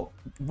 Oh,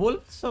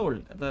 Wolf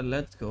sold.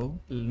 Let's go.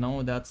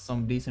 Now that's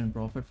some decent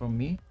profit from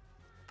me.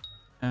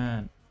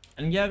 And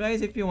yeah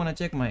guys, if you want to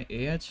check my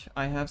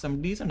I have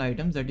some decent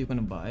items that you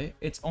can buy.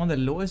 It's on the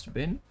lowest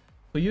bin,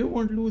 so you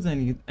won't lose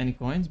any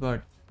coins,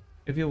 but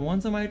if you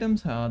want some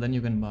items, then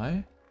you can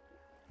buy.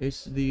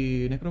 It's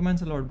the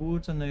Necromancer Lord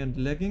boots and the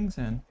leggings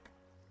and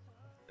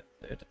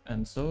it.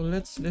 And so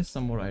let's list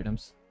some more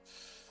items.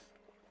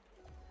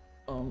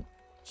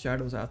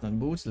 Shadows Assassin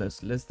boots,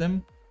 let's list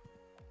them.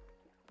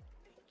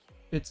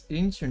 It's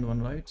ancient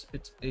one, right?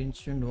 It's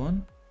ancient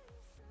one.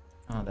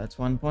 That's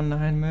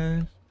 1.9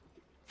 mil.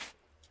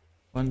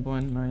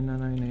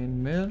 1.999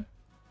 mil.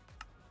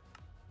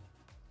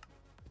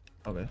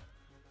 Okay.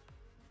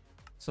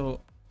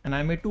 So, and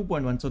I made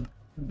 2.1. So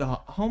the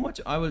how much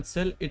I will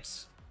sell,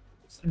 it's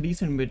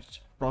decent bit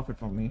profit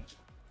for me.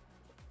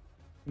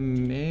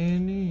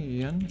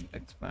 Minion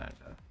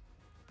expander.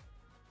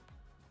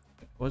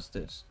 What's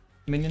this?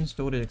 Minion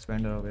storage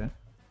expander. Okay.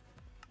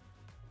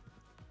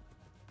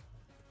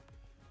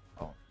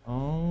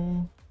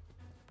 Oh.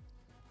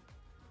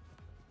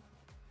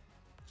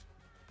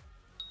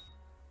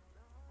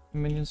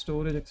 Minion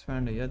storage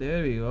expander. Yeah,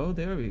 there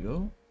we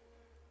go.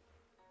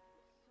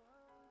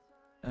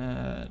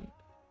 And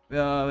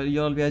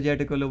you'll be a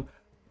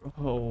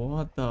oh,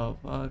 what the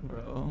fuck,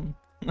 bro?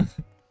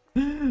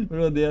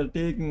 Bro, they are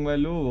taking my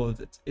low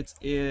balls. It's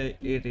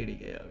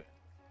 880k.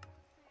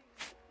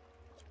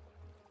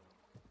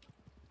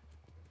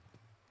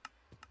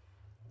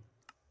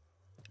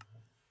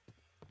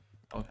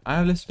 Okay, I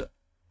have listed.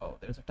 Oh,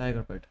 there's a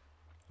tiger pet.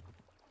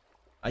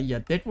 Yeah,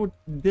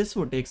 this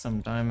would take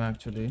some time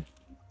actually.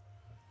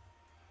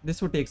 This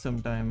would take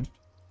some time.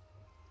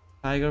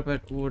 Tiger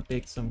pet would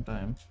take some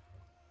time.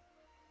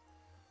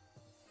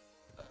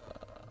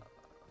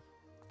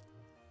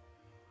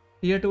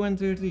 Tier 2 and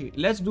tier 3.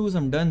 Let's do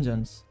some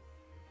dungeons.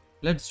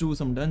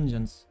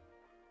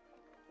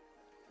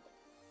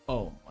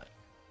 Oh my.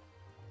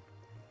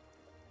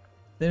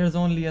 There's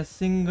only a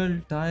single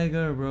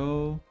tiger,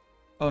 bro.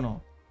 Oh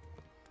no.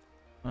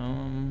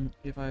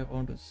 If I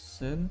want to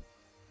sell,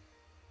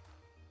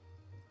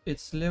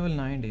 it's level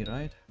 90,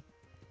 right?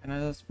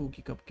 Another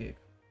spooky cupcake.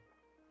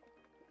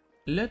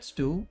 Let's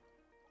do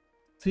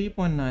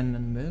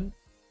 3.99 mil.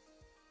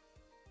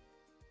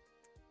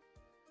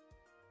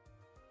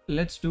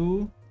 Let's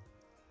do.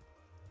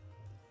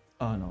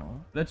 Oh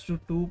no. Let's do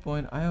 2.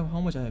 I have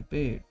how much I have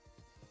paid?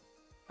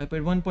 I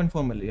paid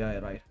 1.4 mil. Yeah,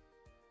 right.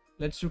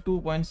 Let's do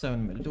 2.7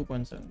 mil.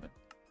 2.7 mil.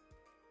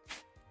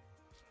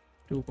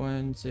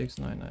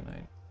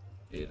 2.6999.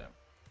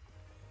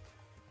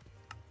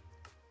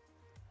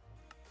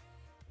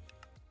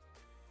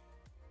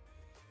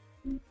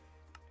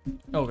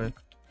 Okay.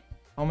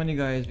 How many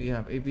guys we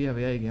have? If we have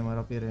AI gamer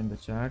up here in the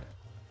chat.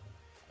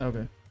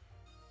 Okay.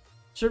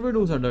 Should we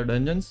do some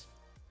dungeons?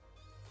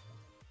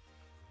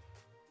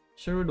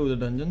 Should we do the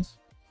dungeons?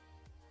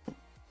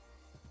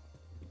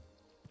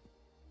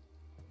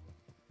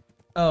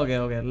 Okay.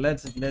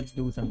 Let's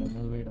do some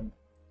dungeons. Wait a minute.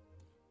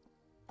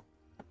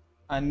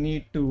 I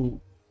need to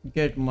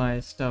get my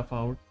stuff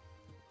out.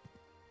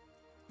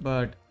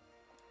 But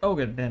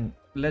okay, then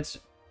let's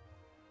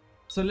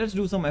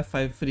do some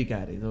F5 free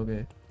carries.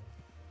 Okay.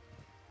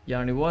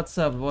 Yani, what's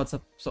up?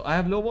 So I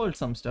have lowballed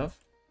some stuff.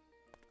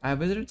 I have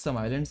visited some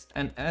islands,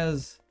 and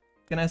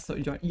can I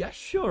join? Yeah,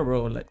 sure,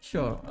 bro. Like,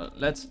 sure.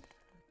 Let's.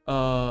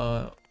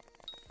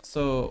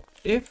 So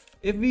if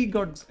we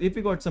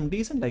got some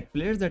decent like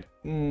players that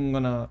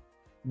gonna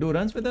do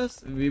runs with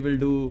us, we will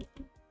do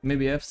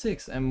maybe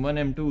F6,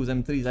 M1, M2s,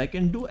 M3s. I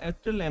can do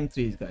actual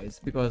M3s, guys,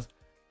 because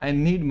I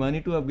need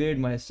money to upgrade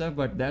my stuff,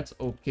 but that's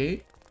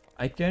okay.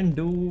 I can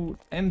do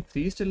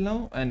M3s till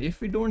now, and if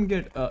we don't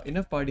get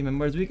enough party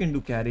members, we can do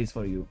carries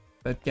for you.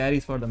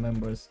 Carries for the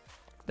members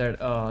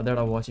that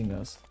are watching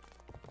us.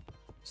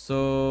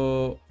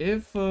 So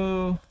if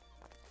I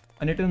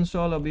need to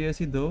install OBS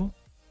though.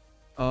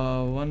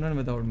 One run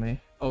without me.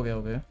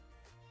 Okay.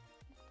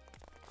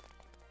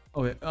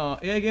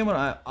 AI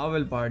gamer, I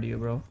will party you,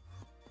 bro.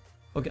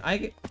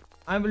 Okay,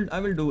 I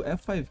will do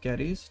F5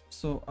 carries.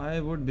 So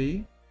I would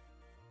be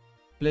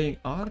playing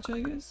Arch,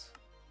 I guess.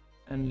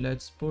 And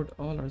let's put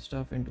all our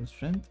stuff into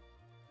strength.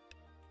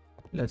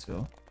 Let's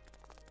go.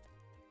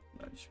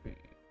 HP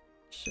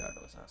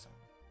Shadow Assassin.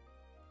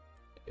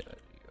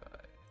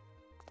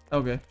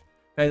 Okay,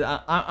 guys,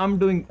 I'm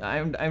doing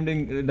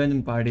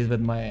dungeon parties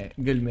with my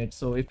guildmates.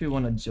 So if you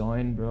wanna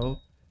join, bro,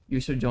 you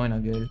should join a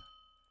guild.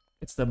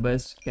 It's the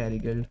best carry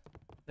guild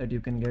that you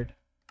can get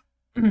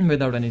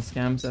without any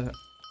scams,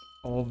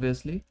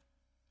 obviously.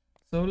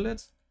 So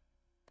let's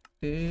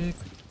take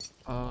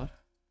our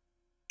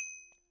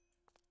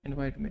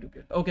Invite me to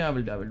get. Okay, I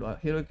will do.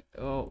 Heroic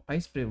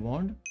ice spray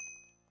wand.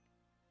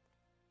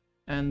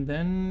 And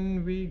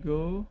then we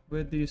go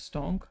with the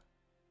stonk.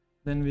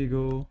 Then we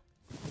go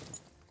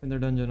in the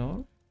dungeon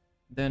hall.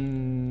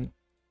 Then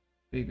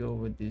we go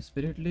with the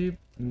spirit leap.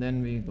 And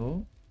then we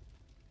go.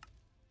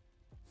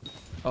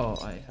 Oh,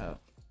 I have.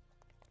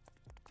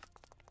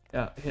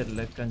 Yeah, here,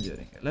 let's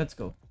conjuring. Let's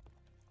go.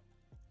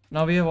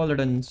 Now we have all the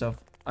dungeon stuff.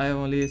 I have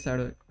only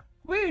said.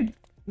 Wait,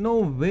 no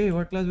way.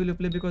 What class will you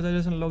play? Because I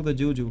just unlocked the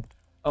Juju.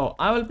 Oh,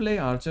 I will play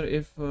Archer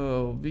if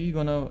we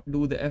gonna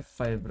do the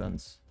F5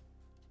 runs.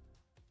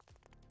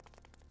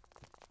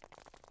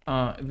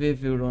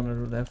 If we wanna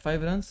do the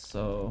F5 runs,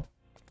 so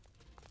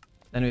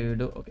then we will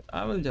do. Okay,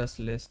 I will just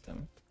list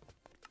them.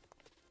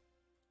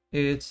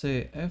 It's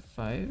a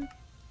F5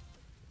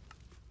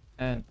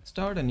 and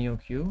start a new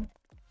queue.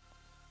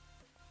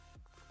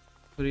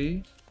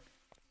 Free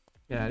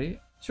carry.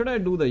 Should I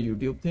do the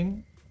YouTube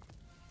thing?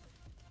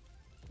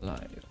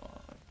 Live on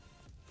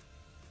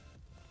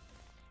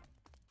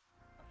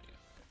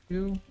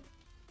queue.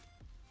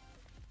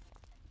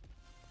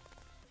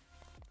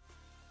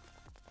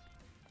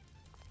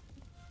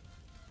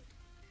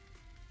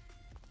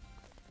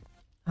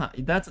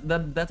 That's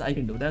I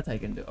can do. That's I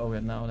can do. Okay,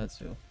 now let's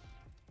do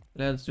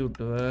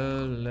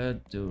 12.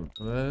 Let's do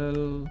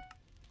 12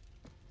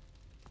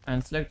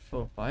 and select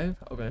floor 5.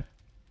 Okay,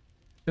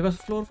 because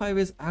floor 5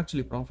 is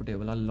actually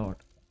profitable a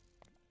lot.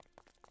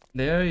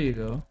 There you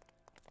go.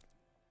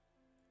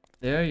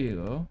 There you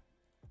go.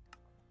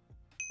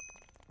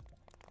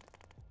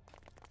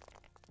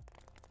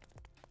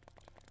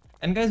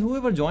 And guys,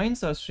 whoever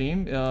joins our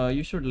stream,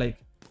 you should like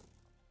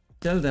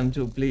tell them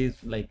to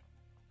please like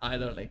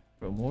either like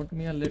promote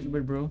me a little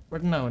bit, bro.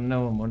 But no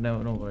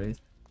worries.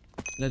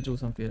 Let's do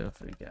some fear of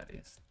free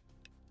carries.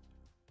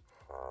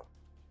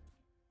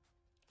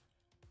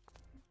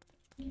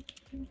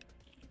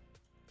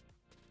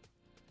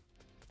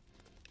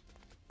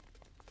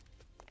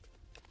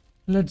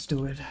 Let's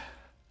do it.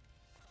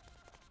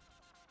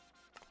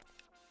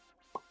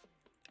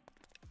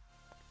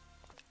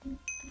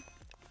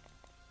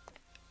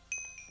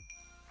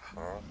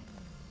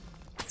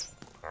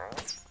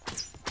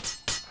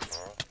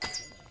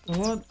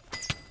 What?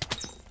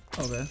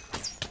 Okay.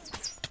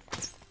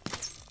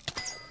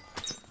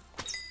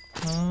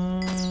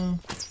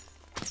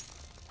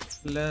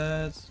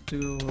 Let's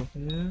do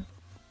here.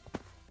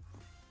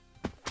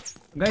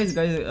 Guys,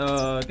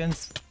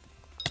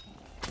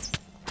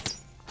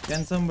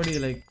 can somebody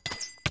like,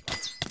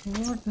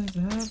 what is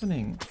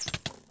happening?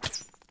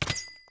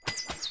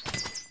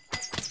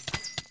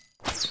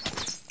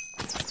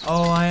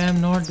 Oh, I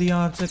am not the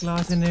archer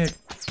class in it.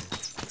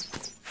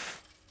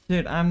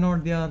 Shit, I'm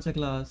not the archer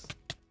class.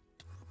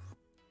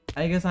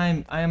 I guess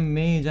I am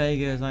mage. I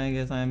guess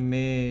I'm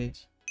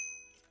mage.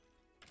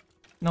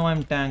 No,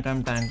 I'm tank.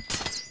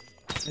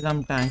 Yes,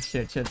 I'm tank.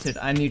 Shit.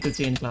 I need to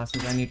change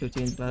classes.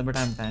 But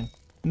I'm tank.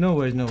 No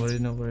worries.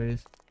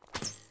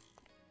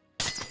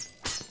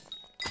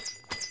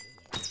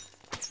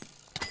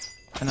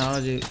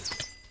 Analogy.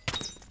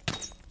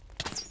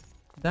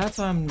 That's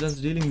why I'm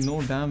just dealing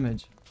no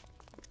damage.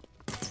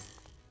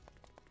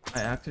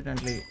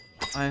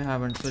 I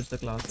haven't switched the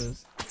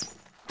classes.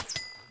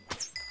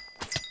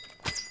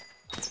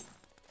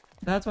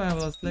 That's why I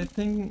was like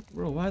thinking,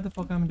 bro, why the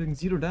fuck I'm doing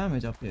 0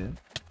 damage up here?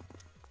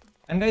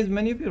 And guys,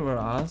 many of you were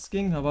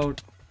asking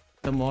about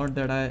the mod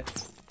that I...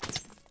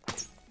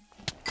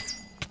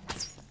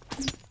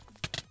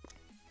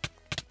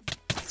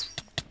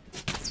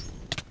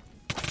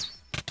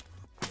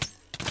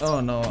 Oh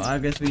no, I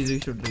guess we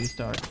should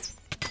restart.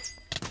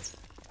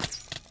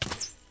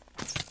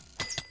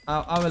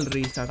 I will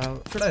restart.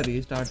 Should I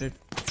restart it?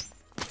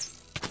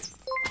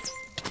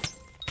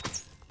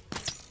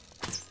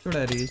 Should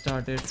I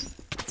restart it?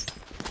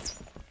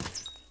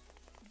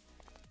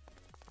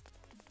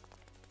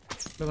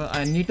 Because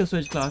I need to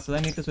switch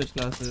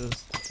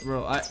classes.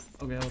 Bro,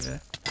 okay.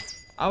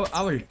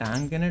 I will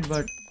tank in it,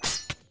 but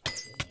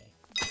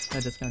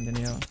let's just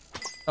continue.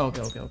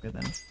 Okay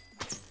then.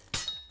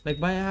 Like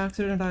by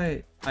accident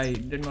I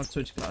did not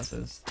switch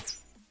classes.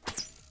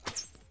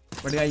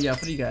 But yeah,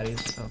 free carries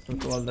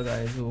to all the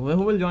guys who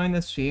will join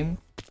the stream.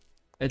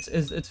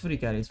 It's free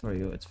carries for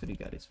you.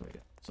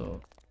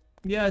 So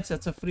yeah, it's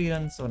a free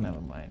run, so never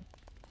mind.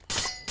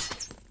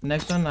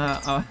 Next one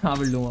I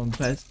will do my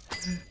best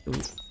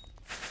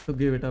to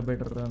give it a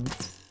better run.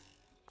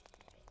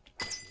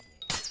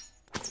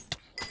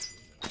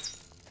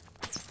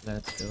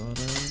 Let's do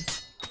this.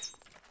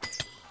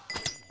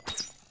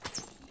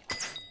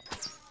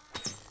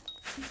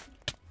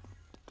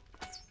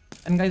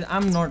 And guys,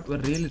 I'm not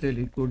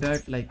really good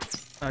at like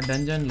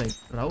dungeon like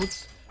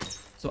routes,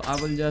 so I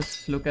will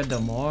just look at the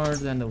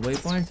mods and the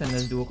waypoints and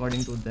just do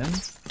according to them.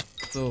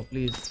 So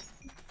please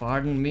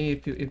pardon me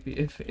if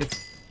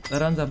the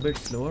run's a bit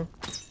slower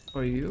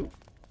for you,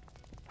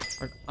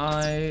 but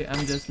I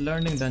am just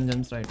learning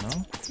dungeons right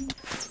now.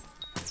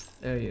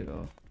 There you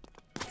go.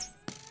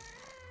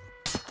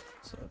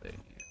 So there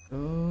you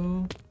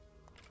go.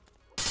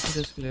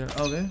 Just clear.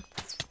 Okay.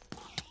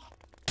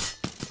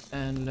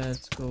 And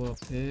let's go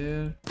up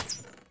here.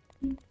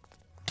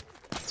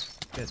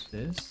 Get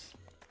this.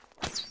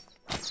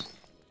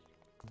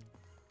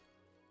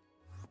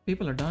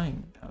 People are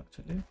dying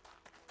actually.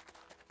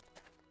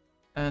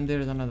 And there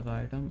is another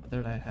item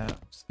that I have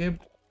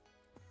skipped.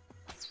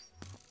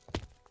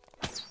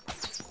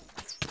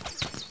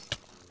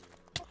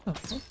 What the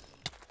fuck?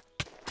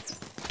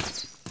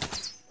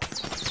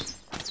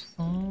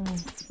 Oh,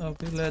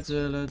 okay. Let's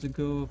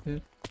go up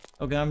here.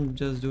 Okay, I'm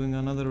just doing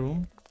another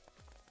room.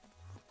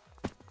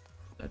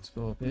 Let's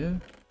go up here.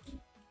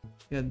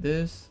 Get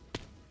this.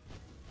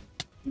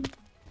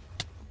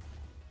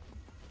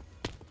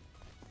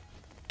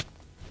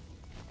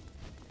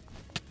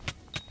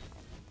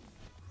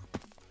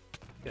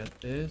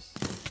 Get this.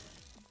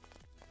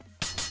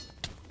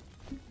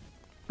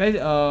 Guys,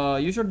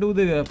 you should do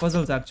the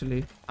puzzles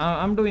actually.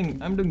 I'm doing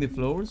the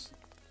floors,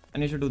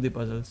 and you should do the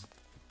puzzles.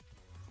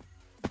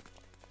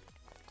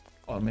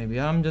 Or maybe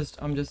I'm just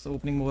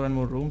opening more and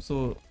more rooms,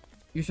 so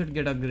you should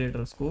get a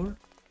greater score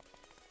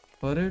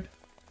for it.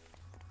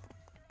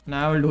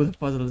 Now I will do the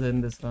puzzles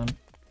in this run.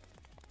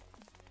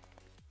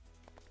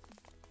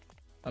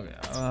 Okay,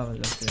 I will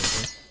just do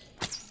this.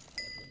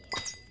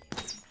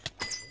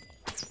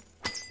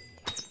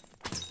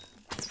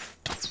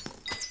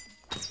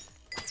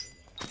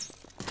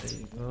 There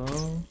you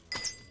go.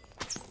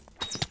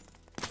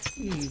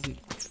 Easy.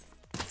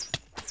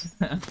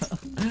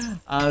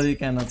 We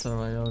cannot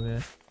survive.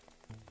 Okay.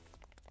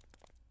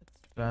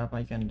 Trap.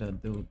 I can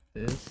do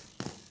this.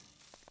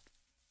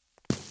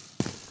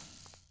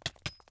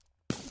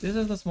 This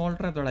is the small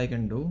trap that I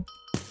can do.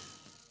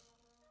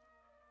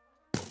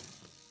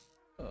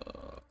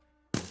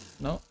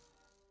 No.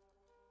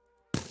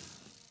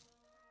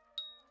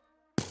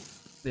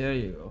 There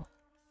you go.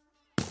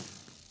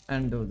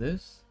 And do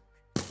this.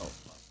 Oh,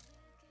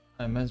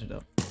 I messed it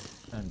up.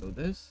 And do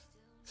this.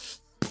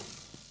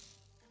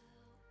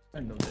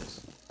 And do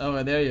this.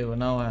 Okay, there you go.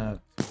 Now I have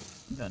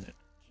done it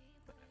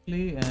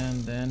correctly,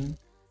 and then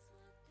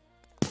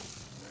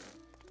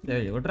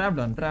there you go. Trap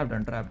done. Trap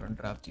done. Trap done.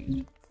 Trap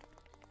cheese.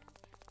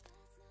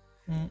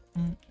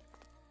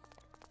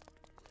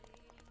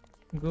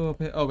 Go up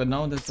here. Okay,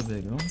 now this is a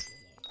big room.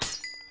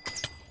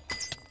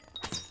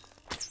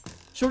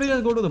 Should we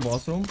just go to the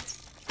boss room?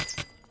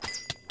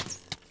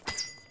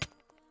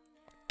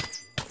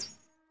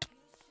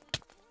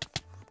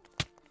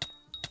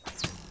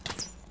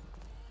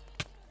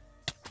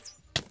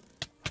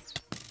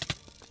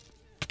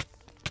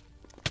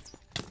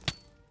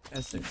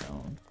 Let's sit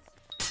down.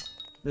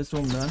 This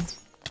room done.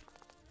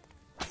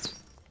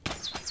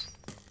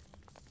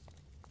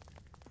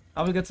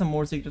 I will get some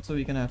more secrets so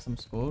we can have some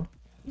score.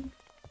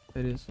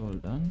 It is all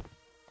done.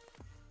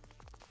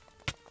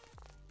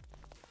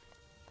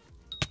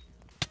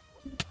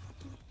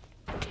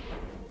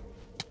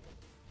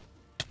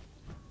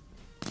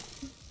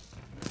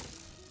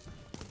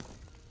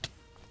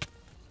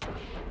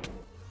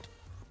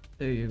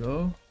 There you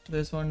go.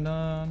 This one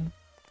done.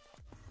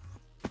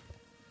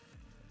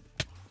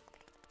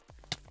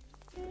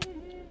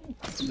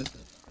 This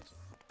is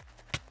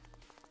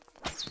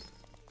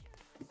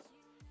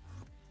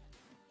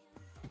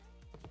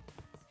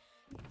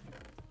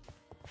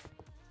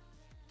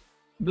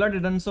bloody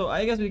done, so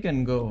I guess we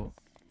can go.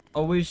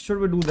 Or we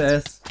do the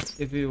S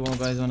if you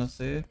guys wanna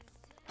say.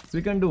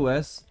 We can do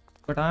S,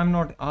 but I'm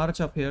not arch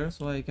up here,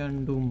 so I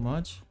can do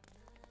much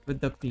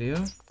with the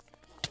clear.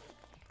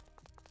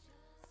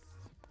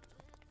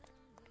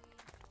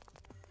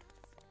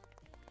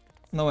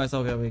 No S,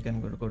 okay, we can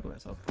go to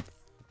S. Okay.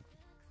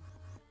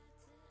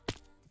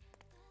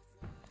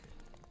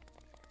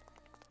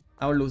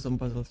 I will do some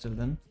puzzles till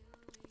then.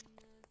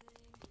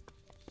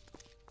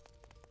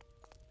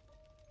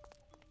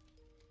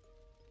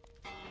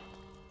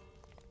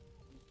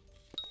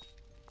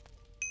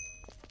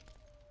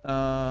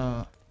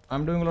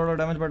 I'm doing a lot of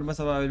damage, but my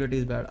survivability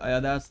is bad. Yeah,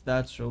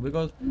 that's true,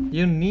 because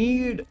you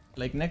need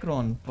like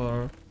Necron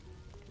for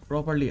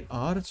properly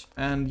arch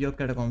and your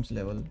catacombs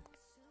level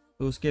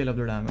to scale up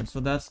the damage. So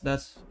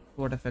that's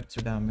what affects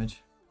your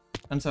damage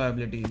and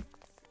survivability.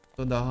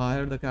 So the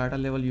higher the cata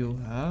level you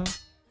have,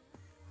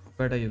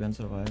 better you can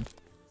survive.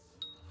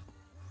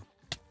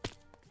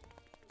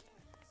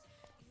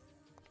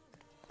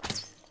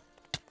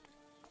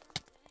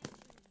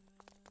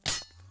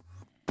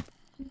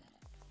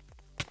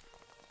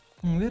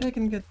 Where I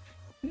can get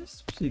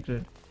this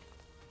secret?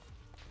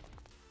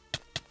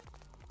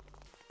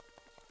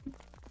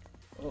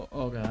 Oh,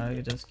 okay,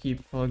 I just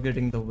keep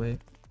forgetting the way.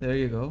 There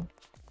you go.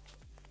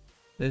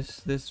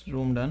 This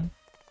room done.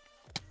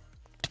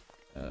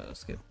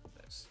 Skip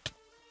this.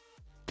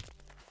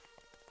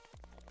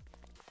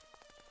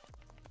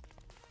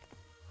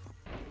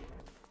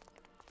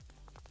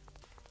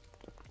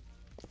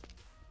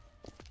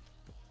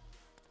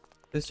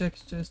 This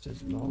chest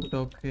is locked.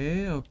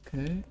 Okay,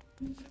 okay.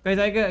 Guys,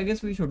 I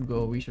guess we should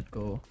go.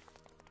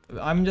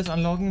 I'm just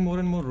unlocking more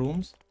and more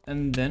rooms,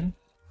 and then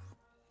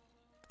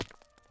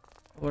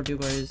what you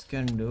guys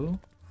can do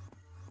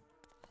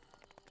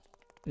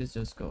is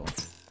just go.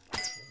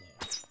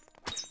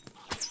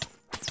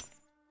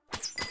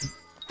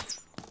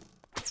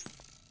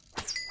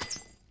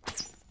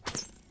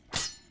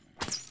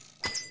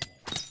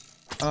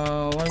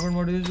 What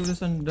mod do you do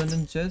this on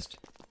dungeon chest?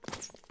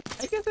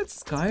 I guess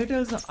it's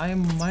Skytales. I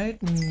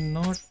might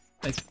not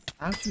like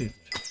actually.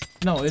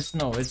 No, it's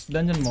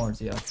dungeon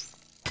mods. Yeah,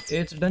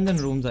 it's dungeon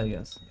rooms. I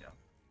guess.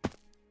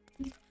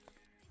 Yeah,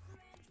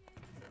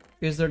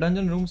 it's the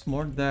dungeon rooms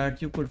mod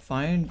that you could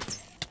find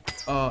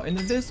in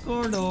the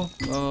Discord of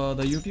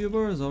the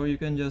YouTubers, or you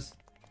can just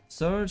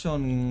search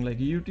on like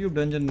YouTube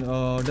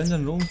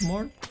dungeon rooms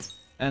mod,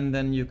 and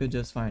then you could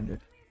just find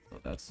it. So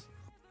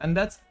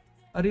that's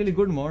a really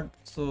good mod.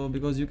 So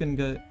because you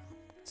can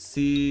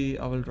see,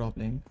 I will drop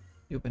link.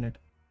 You pin it.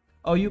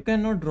 Oh, you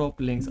cannot drop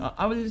links.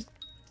 I will just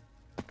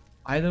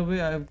either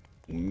way. I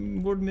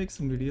would make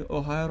some video.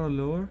 Oh, higher or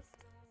lower.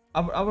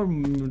 I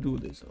would do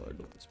this or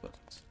do this, but.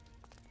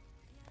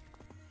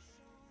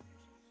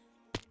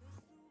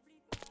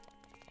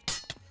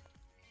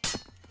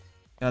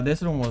 Yeah,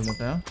 this room was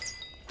okay.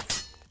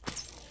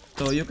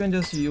 So you can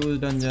just use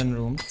dungeon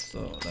rooms.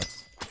 So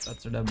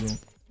that's a W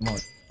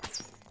mod.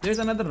 There's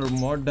another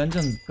mod,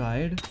 dungeon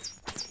guide.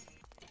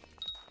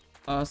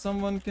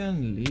 Someone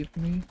can leave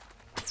me.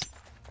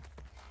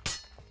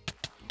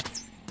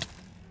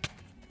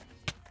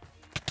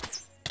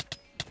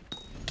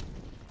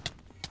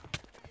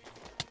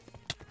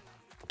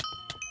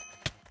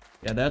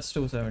 Yeah, that's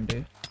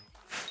 270.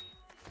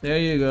 There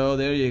you go,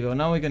 there you go.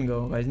 Now we can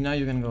go, guys. Now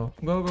you can go.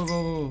 Go, go,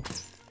 go, go.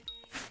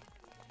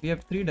 We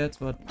have 3 deaths,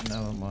 but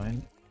never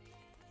mind.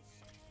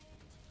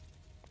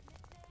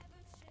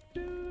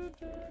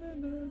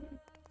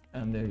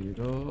 And there you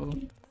go.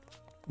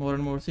 More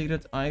and more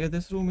secrets. I guess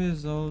this room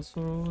is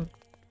also...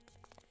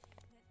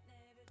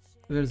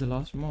 Where's the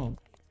last mob?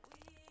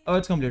 Oh,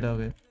 it's complete.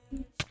 Okay.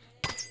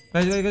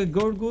 Guys,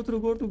 go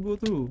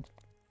through.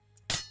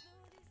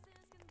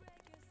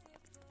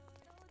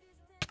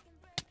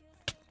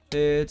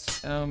 It's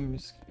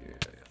scared.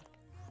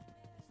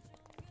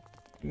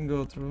 You can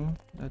go through.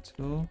 Let's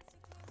go.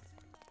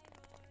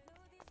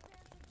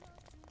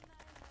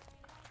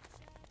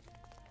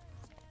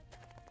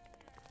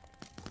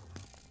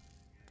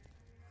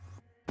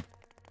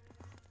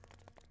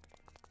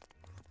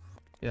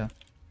 Yeah.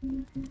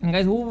 And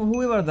guys,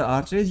 whoever the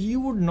archer is, you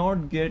would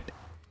not get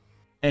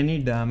any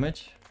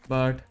damage,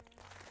 but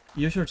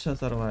you should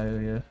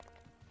survive here.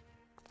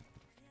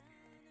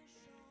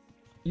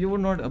 You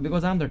would not,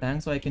 because I'm the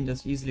tank, so I can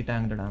just easily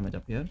tank the damage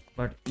up here.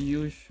 But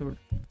you should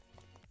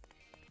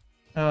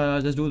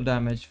just do the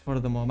damage for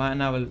the moment,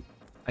 and I will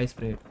ice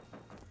spray it.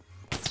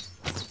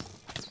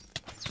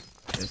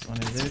 This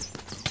one is it.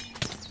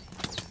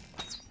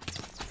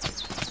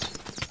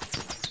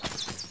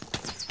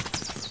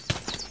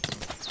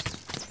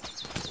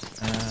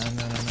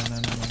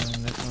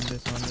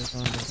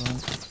 No. This one.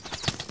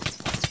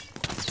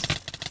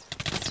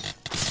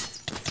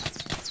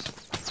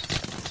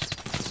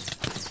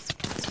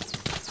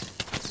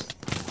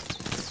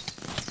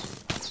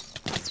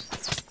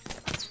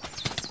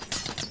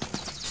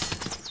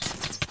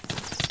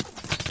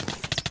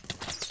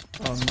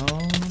 Oh no.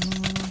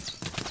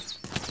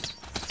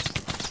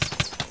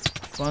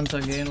 Once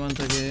again.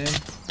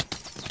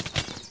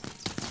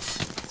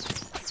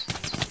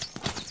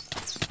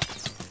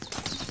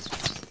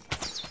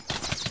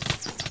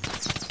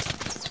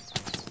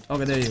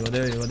 Okay, there you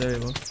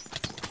go.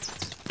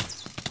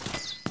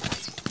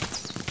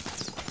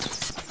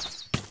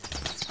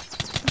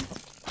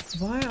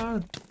 Why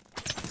are...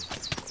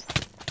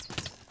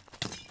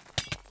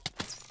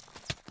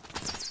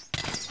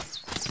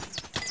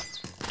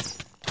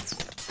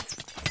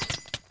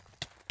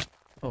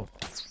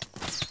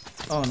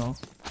 Oh no.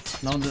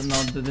 Now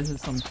this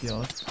is some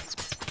chaos.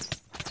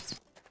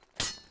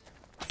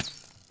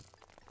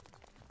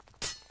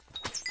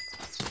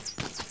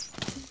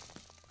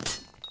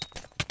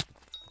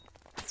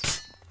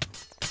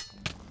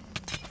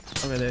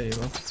 Okay, there you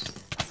go.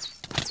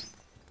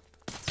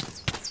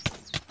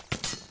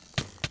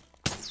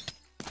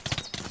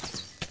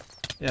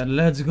 Yeah,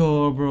 let's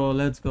go, bro.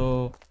 Let's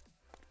go.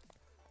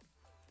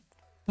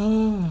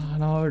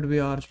 Now it would be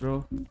arch,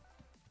 bro.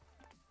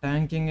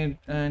 Tanking it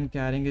and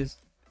carrying is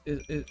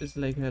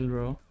like hell,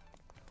 bro.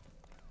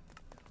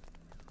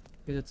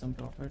 Is it some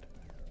profit?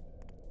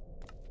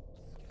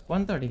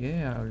 130k.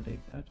 Yeah, I will take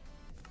that.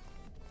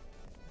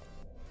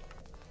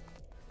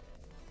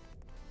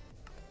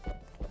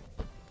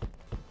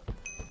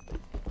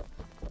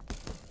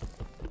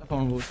 I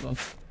found boost one.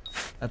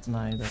 That's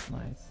nice.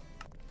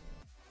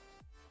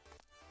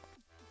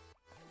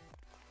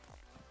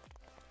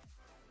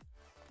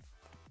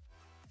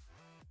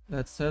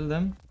 Let's sell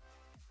them.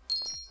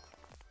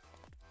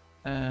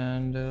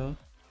 And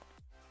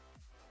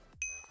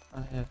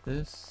I have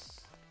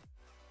this.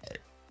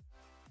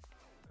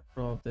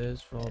 Drop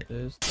this, and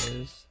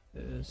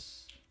this.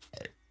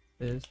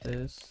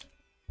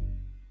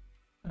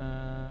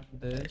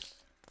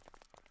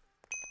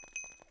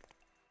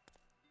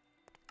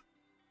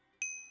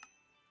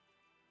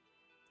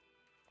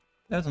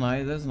 That's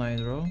nice,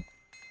 bro.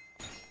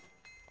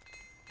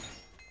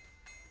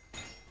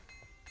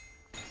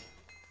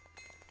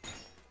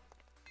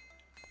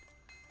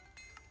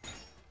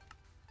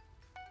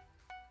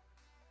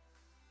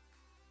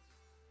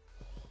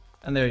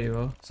 And there you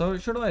go. So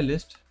should I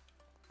list?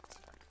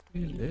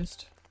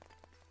 List.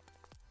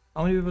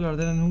 How many people are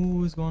there and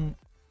who is gone?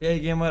 AI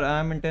gamer,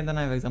 I'm in 10th and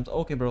I have exams.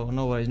 Okay, bro.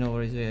 No worries, no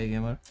worries, AI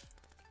gamer.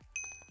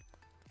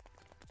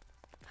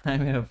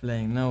 I'm here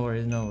playing. No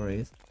worries, no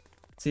worries.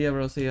 See ya,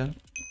 bro. See ya.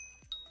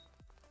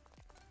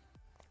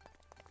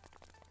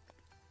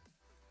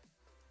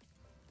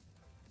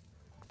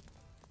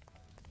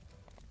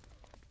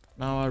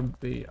 Now I'll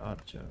be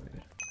archer.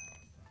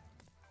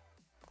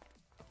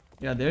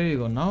 Yeah, there you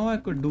go. Now I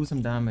could do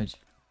some damage.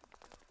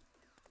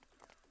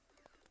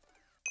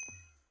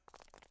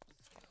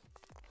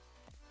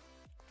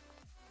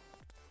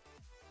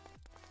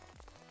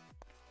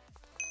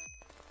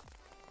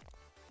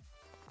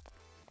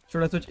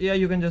 Should I switch? Yeah,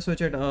 you can just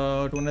switch it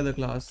to another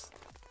class.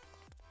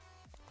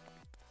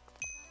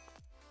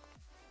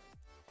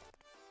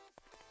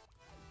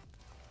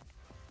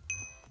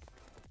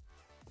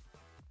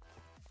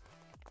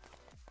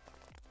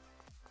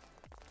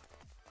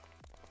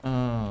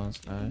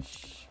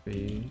 Slash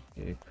p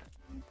kick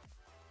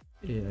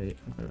AI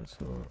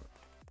underscore.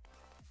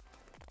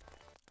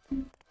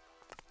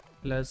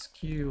 Let's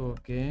queue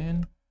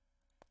again.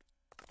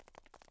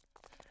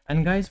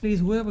 And guys, please,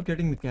 whoever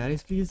getting the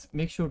carries, please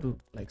make sure to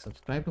like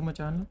subscribe to my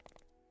channel.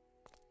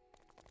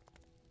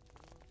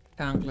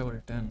 Tank level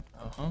 10.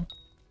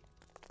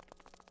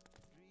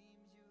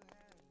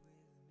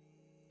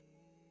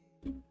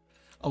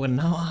 Okay,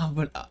 now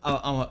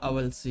I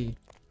will see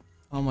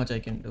how much I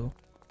can do.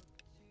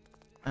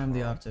 I'm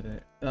the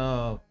archer.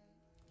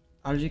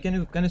 RG,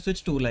 can you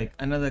switch to like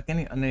another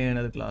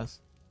class?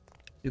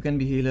 You can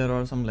be healer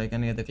or some like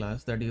any other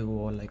class that you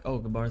all like. Oh,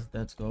 bars,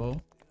 let's go.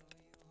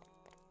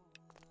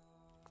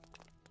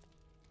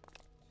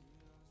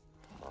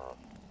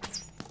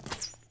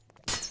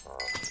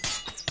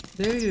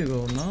 There you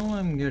go. Now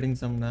I'm getting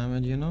some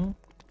damage, you know.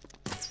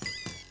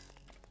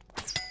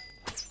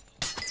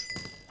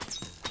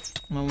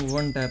 I'm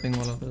one tapping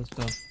all of this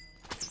stuff.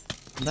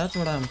 That's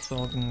what I'm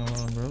talking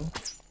about, bro.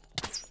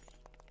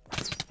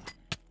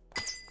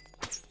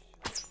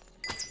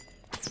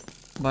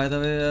 By the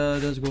way,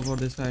 just go for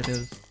this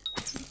title.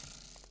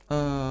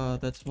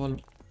 That's all.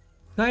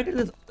 Title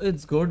is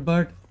it's good,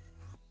 but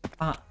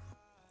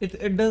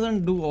it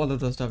doesn't do all of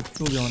the stuff.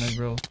 To be honest,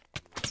 bro.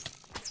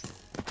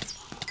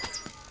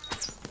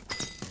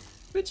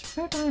 Which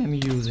pet I am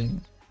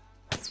using?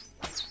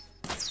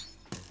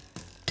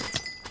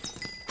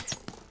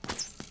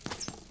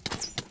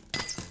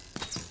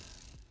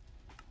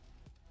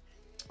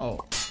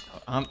 Oh,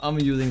 I'm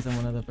using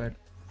some other pet.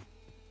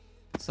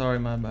 Sorry,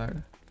 my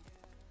bad.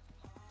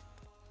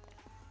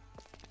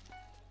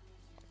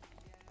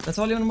 That's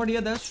all even, but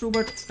yeah, that's true.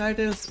 But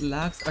Skytails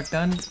lacks a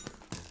ton.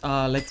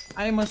 Like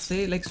I must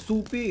say, like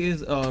Soupy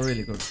is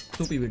really good.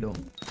 Soupy Widow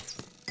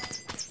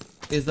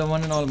is the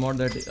one and all mod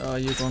that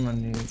you gonna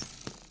need.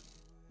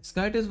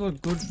 Skytails were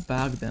good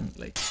back then,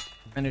 like,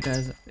 and it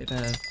has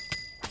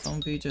some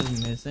features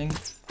missing.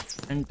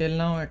 Until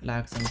now, it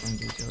lacks some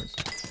features.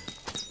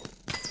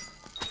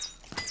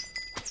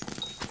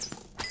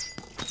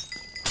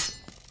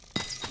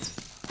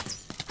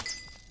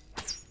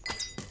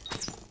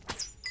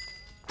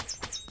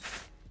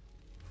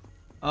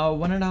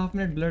 One and a half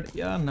minute blood.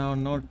 Yeah, no,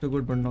 not too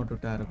good, but not too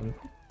terrible.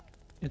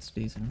 It's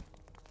decent.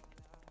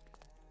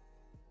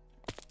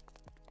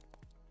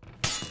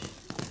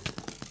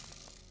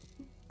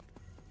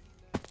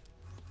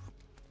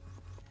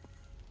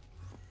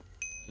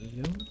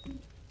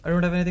 I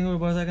don't have anything over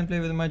bars. I can play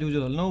with my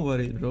usual. No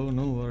worries, bro.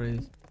 No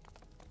worries.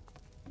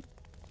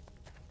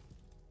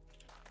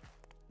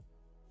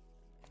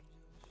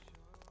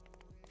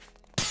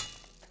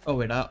 Oh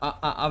wait,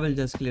 I will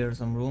just clear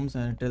some rooms,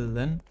 and until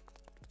then,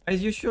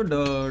 guys, you should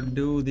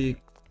do the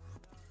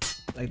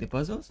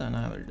puzzles, and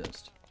I will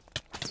just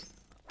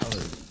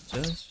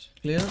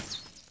clear.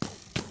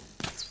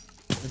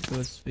 Let's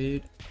go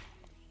speed.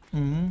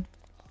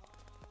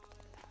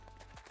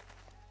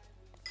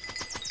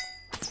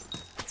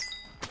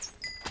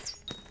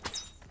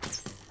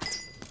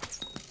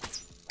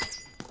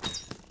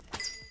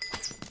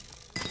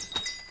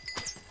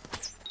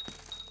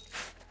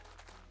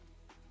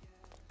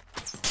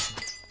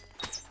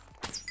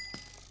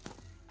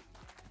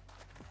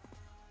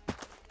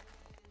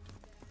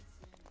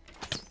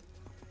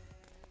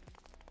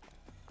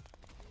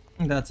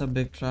 That's a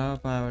big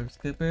trap. I will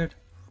skip it.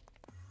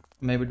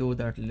 Maybe do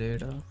that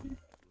later.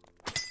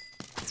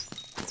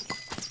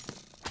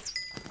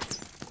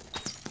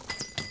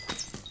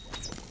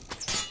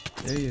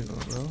 There you go,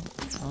 bro.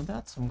 Oh,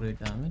 that's some great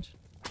damage.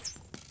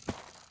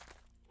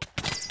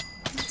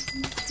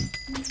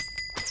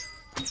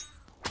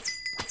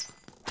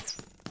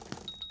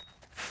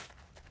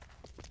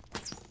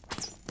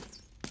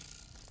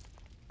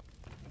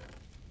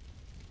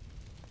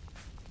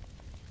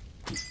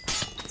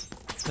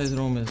 This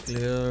room is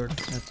cleared.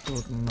 Let's go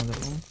to another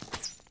room.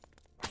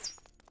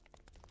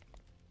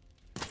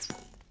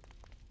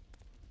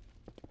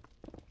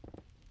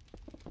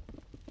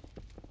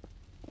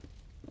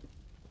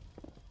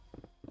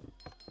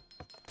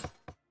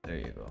 There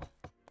you go.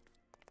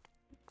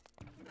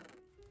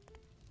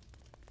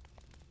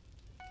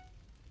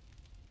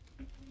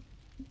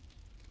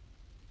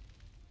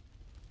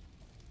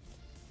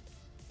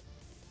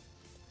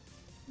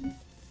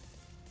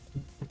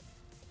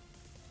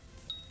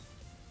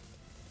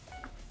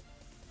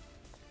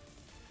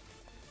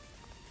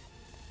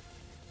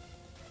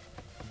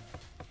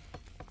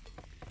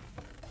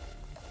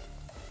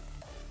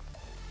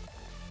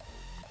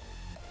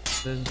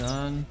 This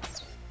done.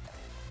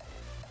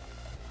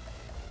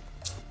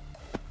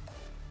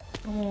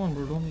 Come on,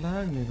 bro. Don't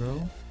lag me,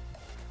 bro.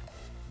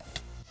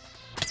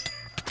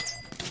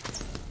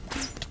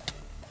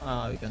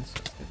 Ah, we can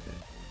skip it.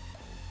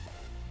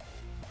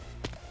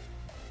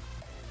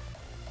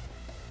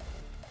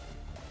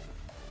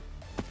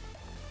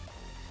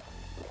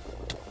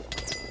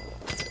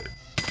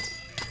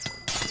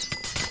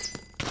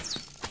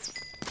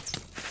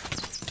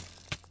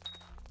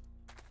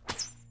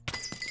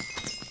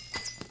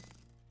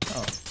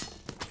 Oh.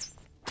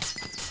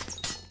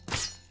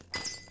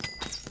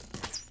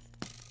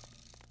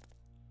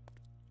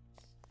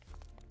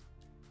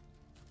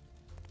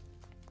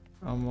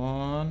 Come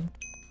on.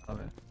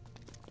 Okay.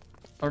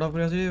 Out of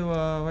curiosity,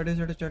 what is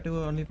your chat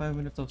to only 5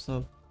 minutes of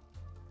sub?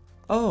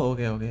 Oh,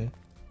 okay.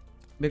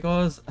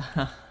 Because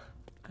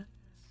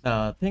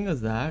the thing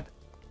is that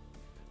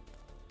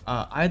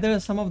either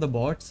some of the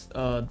bots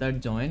that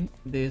join,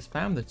 they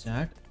spam the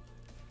chat,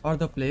 or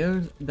the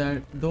players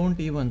that don't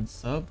even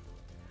sub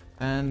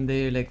and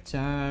they like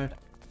chat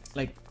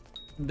like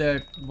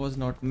that was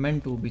not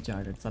meant to be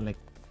chatted. So like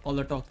all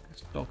the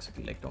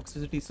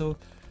toxicity. So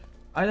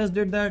I just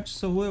did that.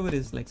 So whoever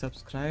is like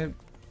subscribed,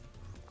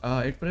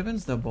 it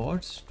prevents the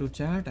bots to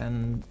chat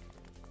and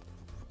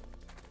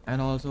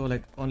also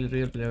like only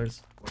real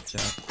players would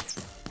chat.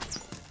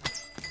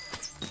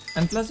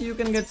 And plus you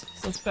can get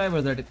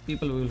subscribers that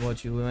people will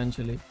watch you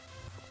eventually.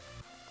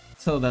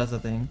 So that's the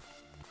thing.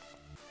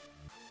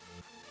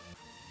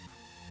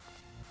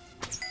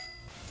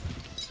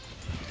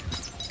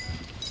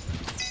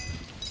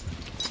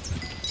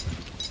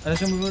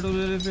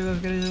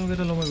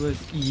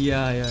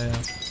 Yeah.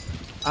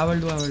 I will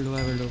do,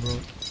 bro.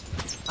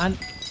 And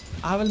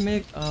I will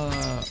make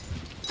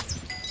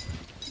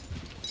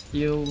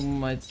you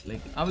might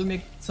like I will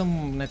make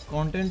some like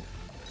content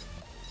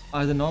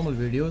as the normal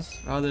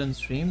videos rather than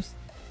streams.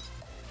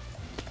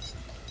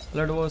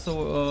 So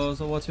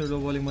what's your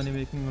lowballing money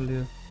making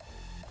earlier?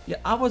 Yeah,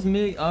 I was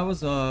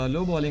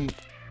lowballing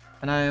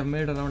and I have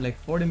made around like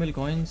 40 mil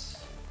coins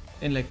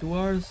in like 2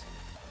 hours.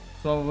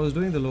 So I was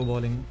doing the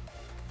lowballing.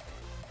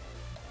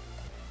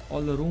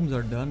 All the rooms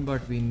are done,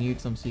 but we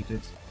need some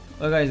secrets.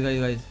 Oh guys.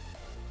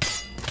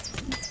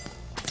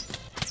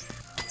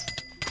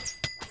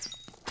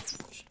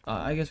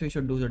 I guess we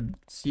should do the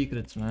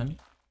secrets, man.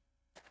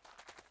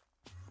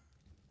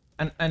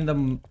 And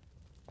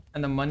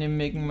the money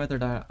making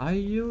method I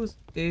use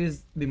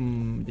is the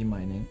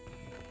mining.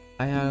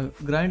 I have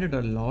grinded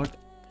a lot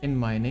in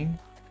mining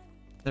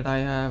that I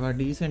have a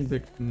decent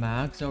bit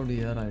maxed out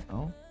here right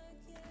now.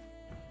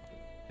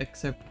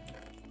 Except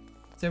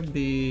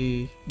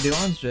the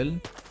Devon's drill,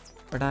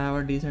 but I have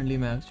a decently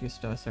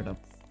maxed setup.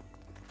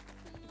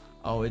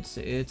 Oh, it's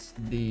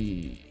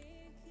the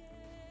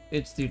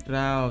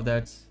Trav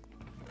that's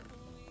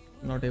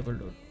not able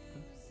to.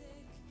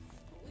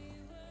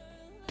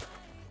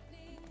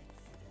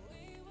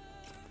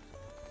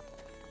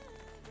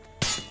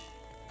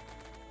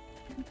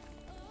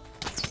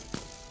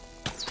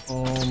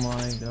 Oh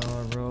my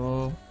god,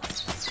 bro.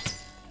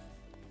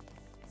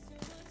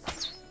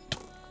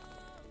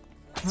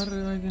 How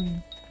did I get...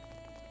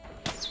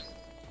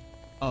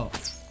 Oh.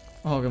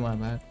 Okay, my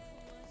bad.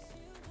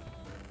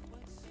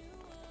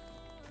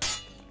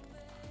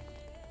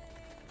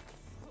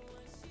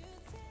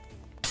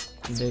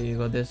 There you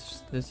go,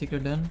 this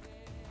secret done.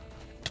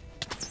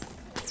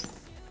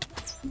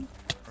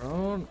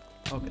 Oh,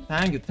 okay,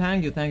 thank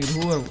you,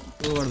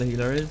 whoever the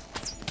healer is.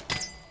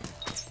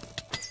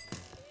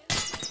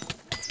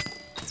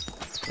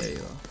 There you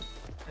go.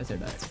 As I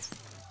died.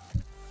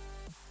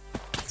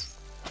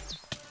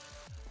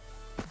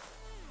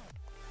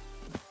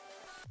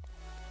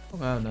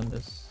 Okay, I've done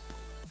this.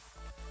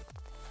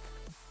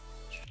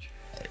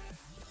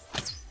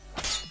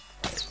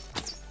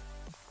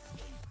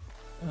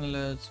 And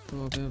let's go.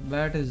 Okay,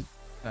 bat is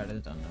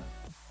done now.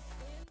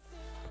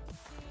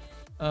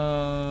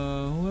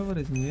 Whoever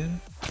is near,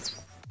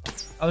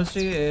 I'll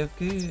stay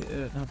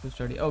AFK. Not to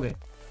study. Okay,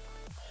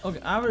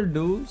 I will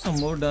do some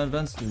more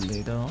runs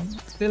later on.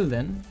 Till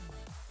then,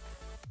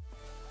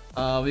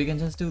 we can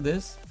just do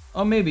this,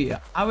 or maybe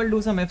I will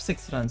do some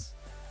F6 runs.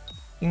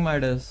 King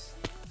Midas,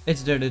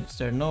 it's dead.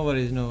 No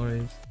worries.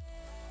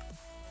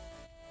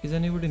 Is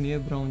anybody near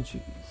brown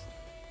cheese?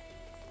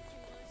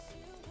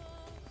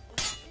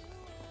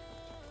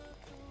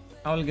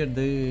 I will get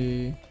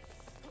the...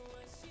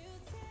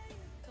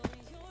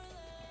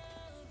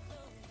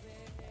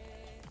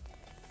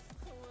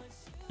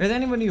 Does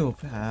anybody who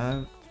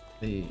have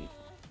the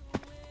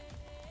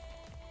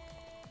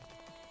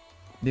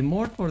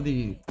mod for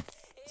the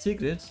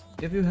secrets?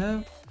 If you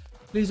have,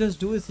 please just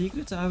do the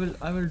secrets. I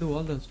will do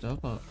all the stuff.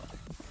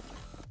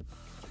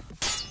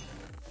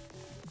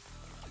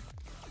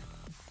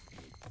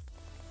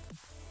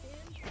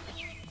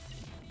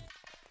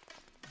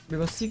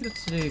 Because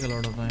secrets take a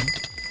lot of time.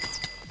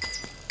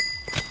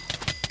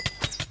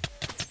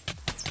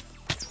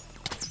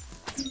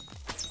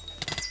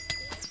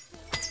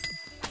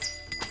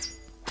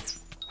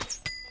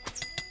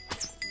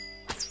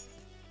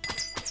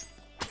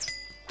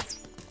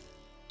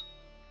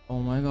 Oh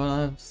my god,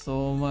 I have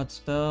so much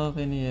stuff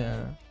in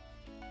here.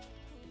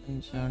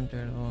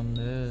 Enchanted on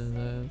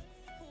this.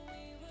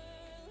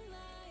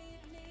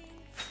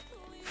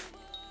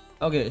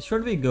 Okay,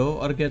 should we go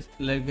or get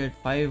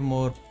 5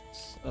 more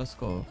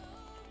score?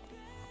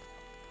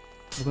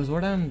 Because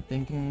what I'm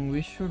thinking,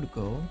 we should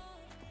go,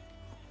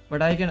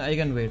 but I can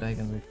wait. I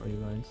can wait for you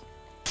guys.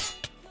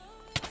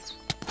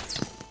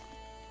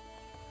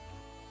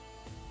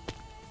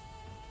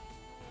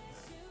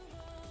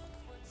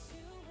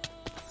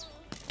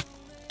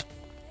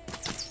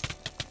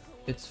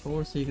 It's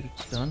 4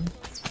 secrets done.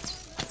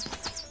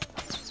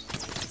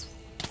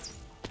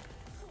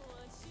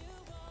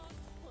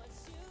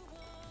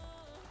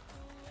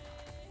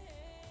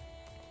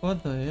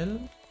 What the hell?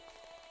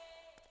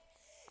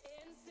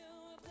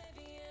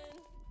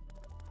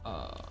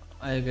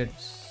 I get.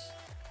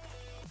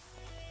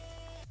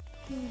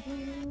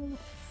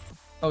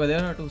 Okay,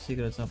 there are 2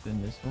 secrets up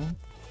in this room.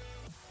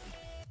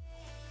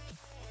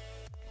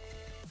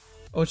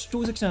 Oh, it's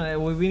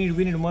 269. We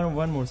need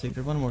one more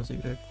secret. One more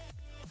secret.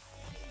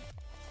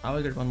 I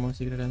will get one more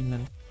secret and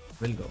then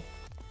we'll go.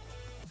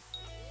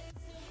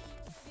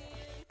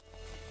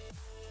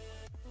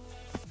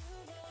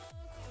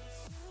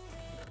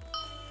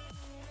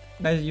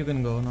 Guys, you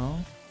can go now.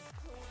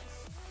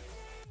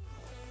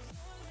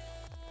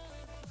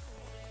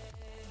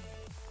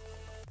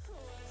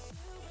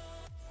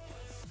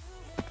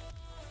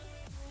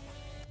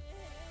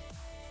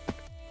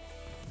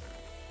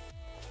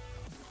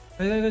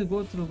 Guys,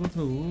 go through.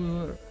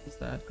 Who is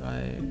that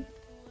guy?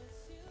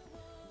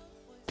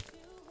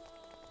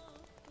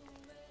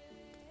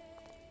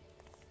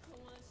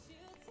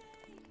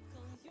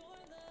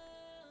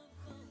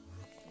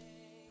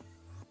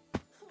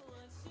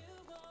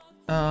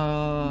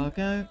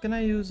 Can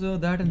I use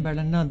that in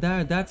Badland? No,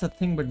 that's a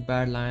thing, but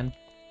Badland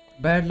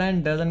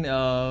doesn't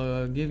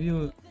give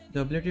you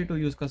the ability to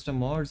use custom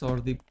mods or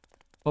the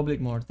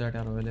public mods that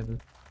are available.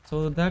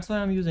 So that's why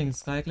I'm using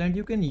SkyClient.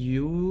 You can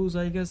use,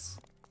 I guess,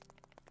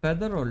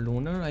 Feather or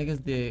Lunar. I guess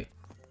they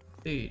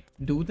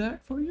do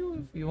that for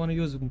you if you want to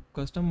use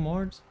custom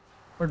mods,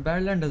 but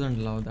Badland doesn't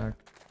allow that.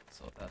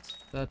 So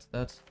that's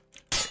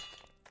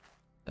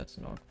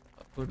not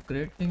a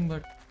great thing,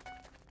 but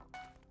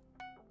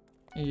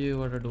you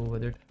what to do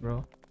with it,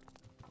 bro.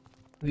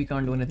 We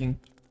can't do anything.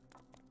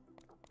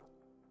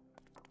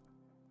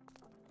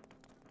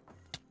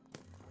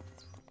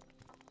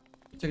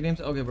 Check names.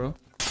 Okay, bro.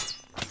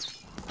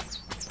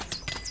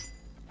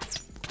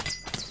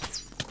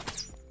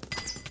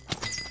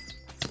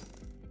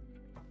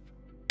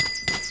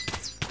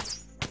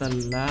 The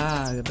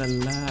lag.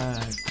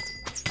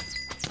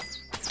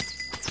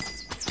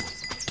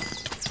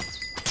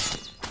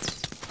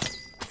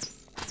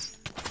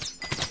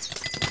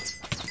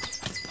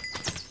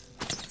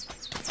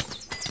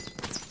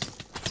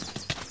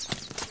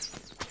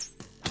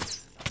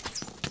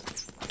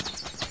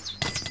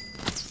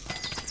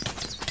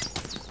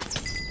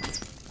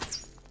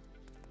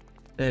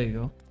 There you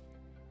go.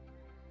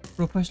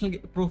 Professional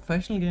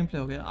gameplay.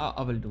 Okay,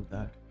 I will do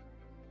that.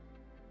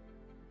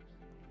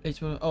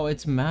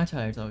 It's match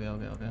highlights.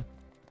 Okay.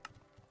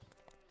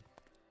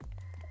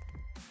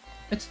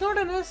 It's not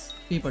an S.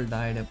 People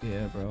died up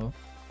here, bro.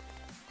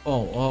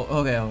 Oh,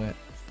 okay.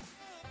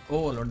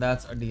 Oh Lord,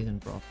 that's a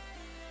decent prop.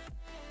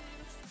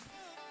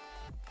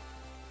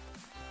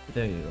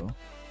 There you go.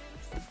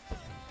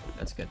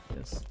 Let's get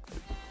this.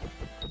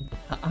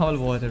 I'll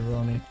watch it,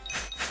 Ronnie.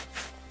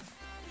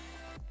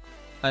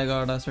 I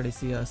gotta study.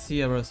 See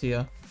ya, bro. See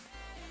ya.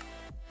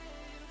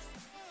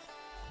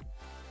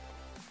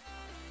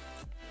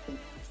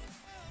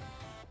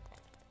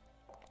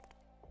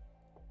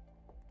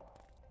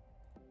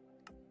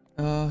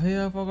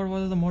 Hey, I forgot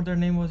what the mod that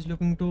name was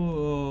looking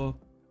to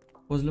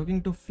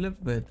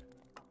flip with.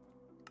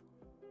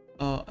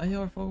 I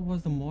forgot what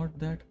was the mod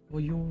that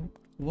you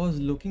was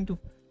looking to.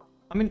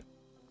 I mean,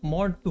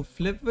 mod to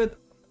flip with.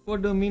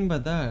 What do you mean by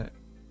that?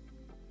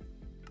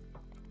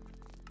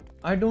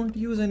 I don't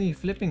use any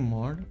flipping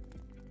mod.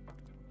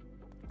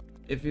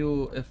 If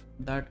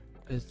that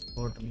is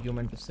what you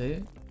meant to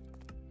say,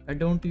 I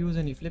don't use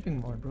any flipping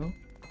mod, bro.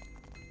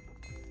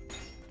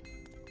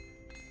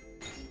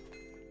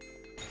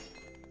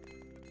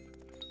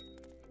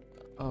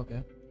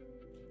 Okay.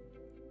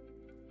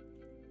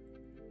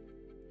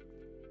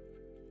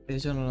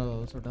 This journal is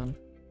also done.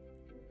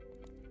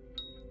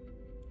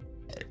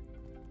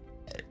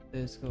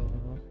 Let's go.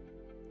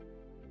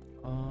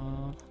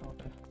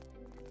 Okay.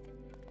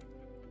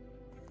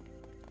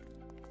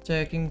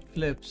 Checking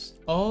flips.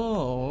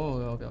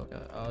 Oh, okay.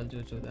 I'll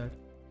just do that.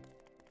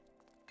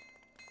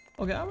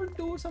 Okay, I will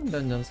do some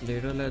dungeons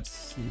later.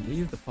 Let's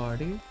leave the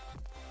party.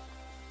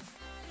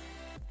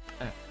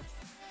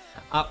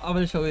 I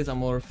will show you some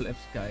more flips,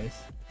 guys.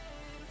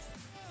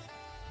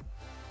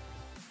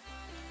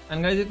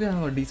 And guys, if you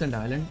have a decent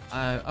island,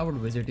 I would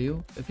visit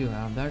you if you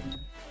have that.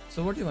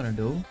 So what you wanna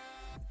do?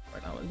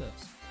 Right now, I will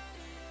just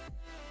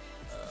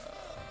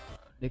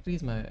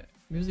decrease my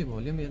music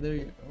volume. Yeah, there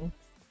you go.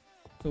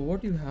 So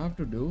what you have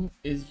to do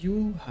is if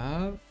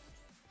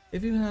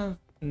you have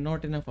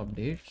not enough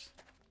updates,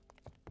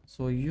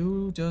 So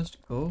you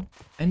just go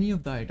any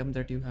of the item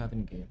that you have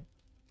in game,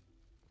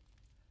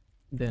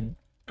 then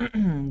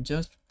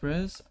just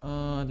press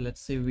let's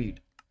say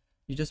wheat.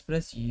 You just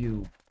press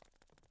U,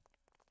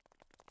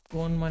 go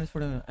on minus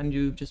 4, and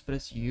you just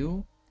press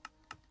U,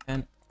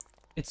 and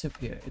it's up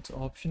here. It's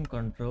option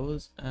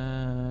controls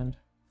and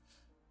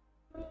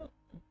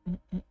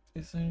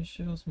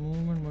essentials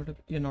movement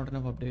multiple. Yeah, not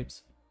enough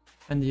updates.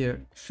 And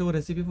here show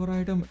recipe for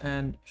item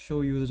and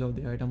show usage of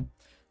the item.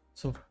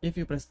 So if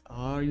you press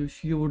R,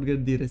 you would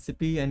get the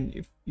recipe, and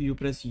if you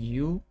press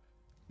U,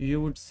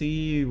 you would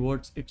see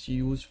what it's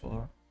used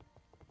for.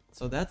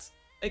 So that's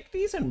like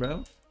decent,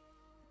 bro.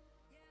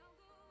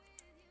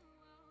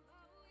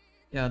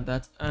 Yeah,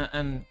 that's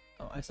and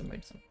oh, I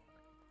submit some.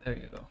 There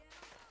you go.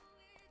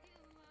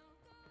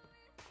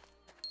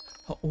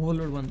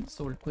 Overload one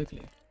sold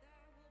quickly.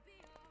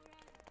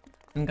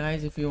 And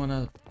guys, if you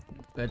wanna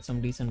get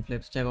some decent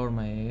flips, check out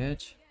my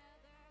AH.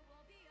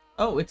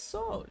 Oh, it's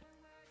sold.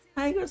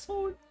 Tiger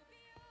sold.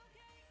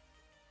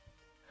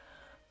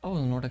 I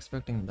was not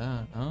expecting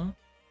that, huh?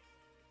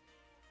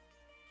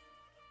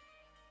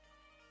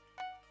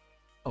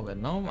 Okay,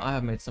 now I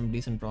have made some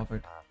decent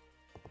profit.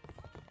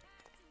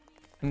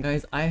 And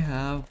guys, I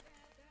have...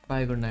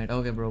 Bye, good night.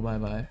 Okay, bro, bye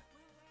bye.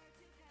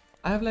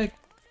 I have like...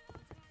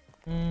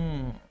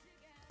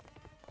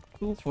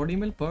 240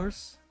 mil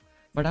purse.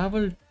 But I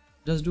will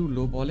just do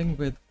lowballing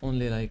with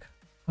only like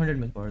 100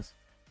 mil purse.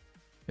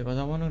 Because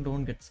I wanna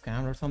don't get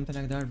scammed or something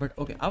like that. But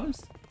okay, I will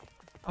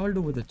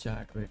do with the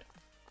chat. Wait.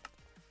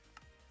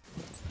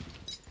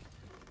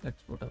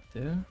 Let's put up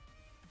there.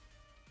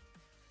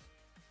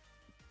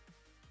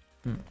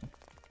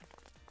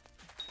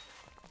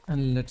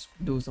 And let's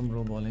do some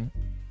lowballing.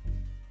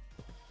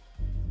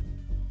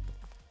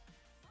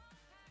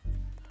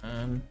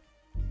 And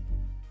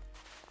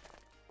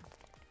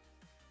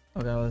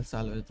okay, I will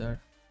salvage that.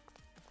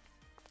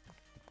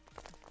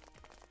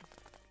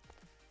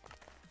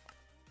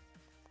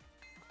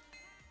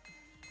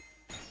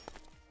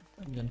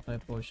 And then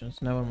 5 potions.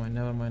 Never mind,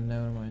 never mind,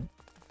 never mind.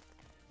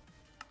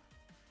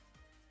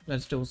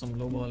 Let's do some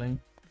lowballing.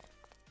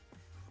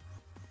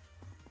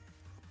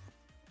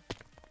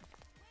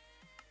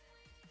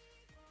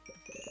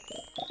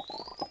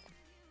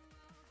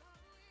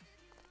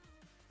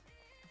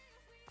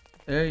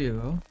 There you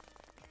go.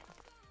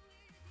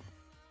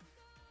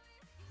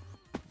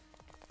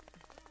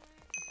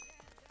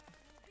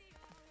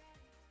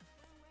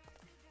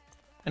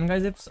 And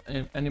guys, if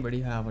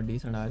anybody have a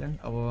decent island,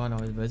 I wanna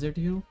visit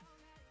you.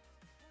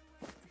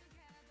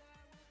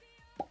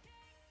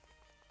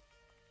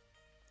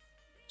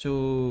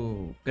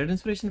 To get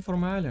inspiration for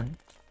my island.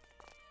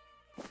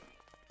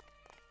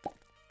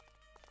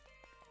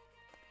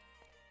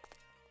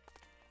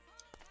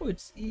 Oh,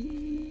 it's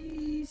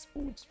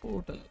esports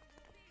portal.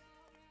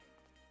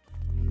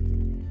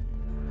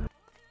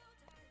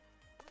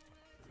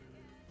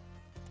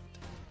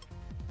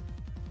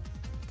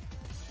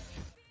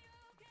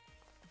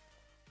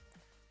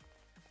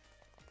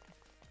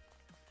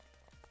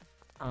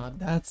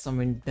 That's some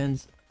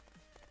intense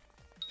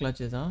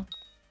clutches, huh?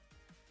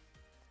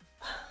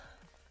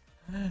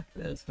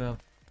 Bill Scrub.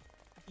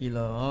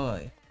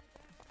 Eloy.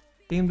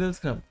 Team Bill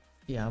Scrub.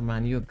 Yeah,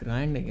 man, you're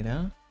grinding it,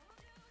 huh?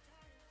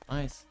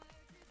 Nice.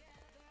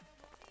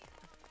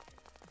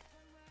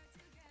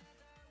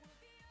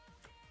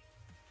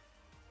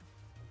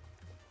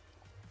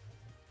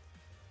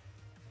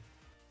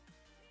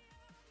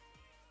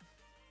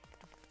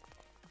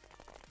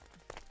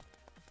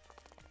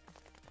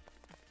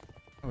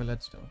 Okay,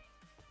 let's do.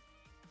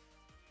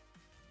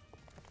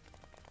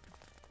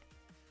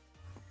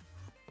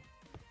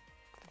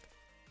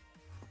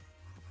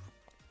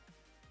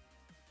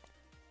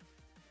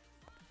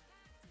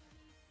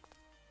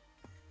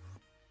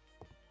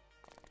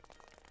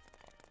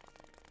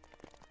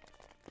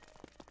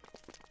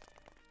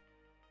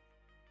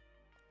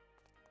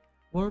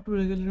 What to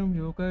Regalium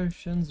Yokai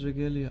Shen's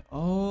Regalia?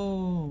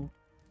 Oh,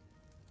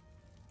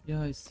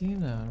 yeah, I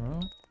seen that,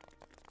 bro.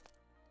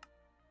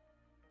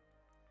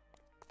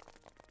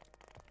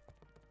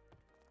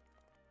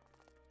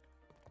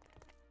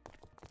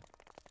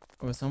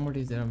 Oh,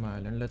 somebody's there on my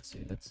island. Let's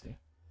see, let's see.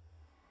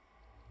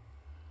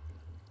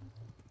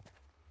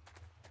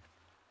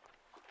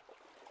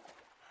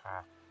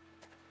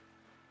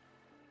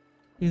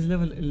 He's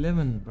level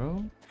 11,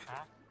 bro.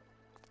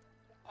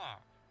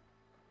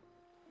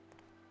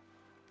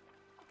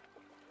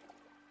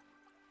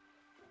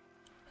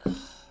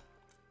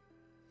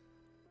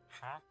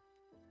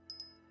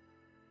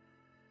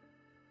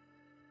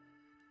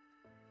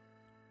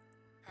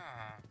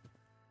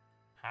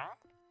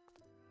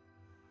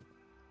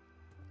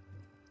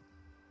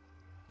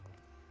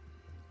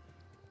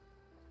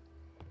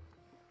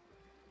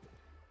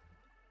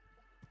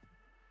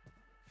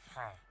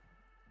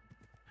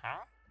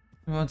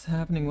 What's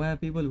happening? Why are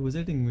people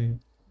visiting me?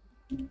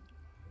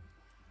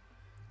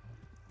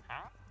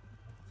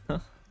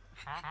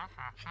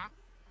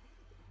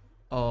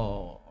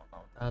 Oh, no,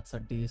 that's a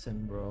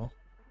decent, bro.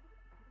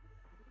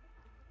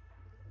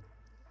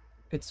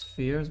 It's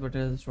fierce, but it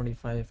has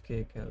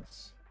 25k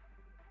kills.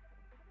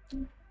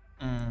 Mm,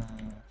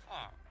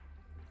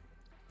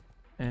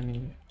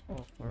 any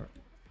offer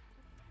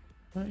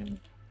time.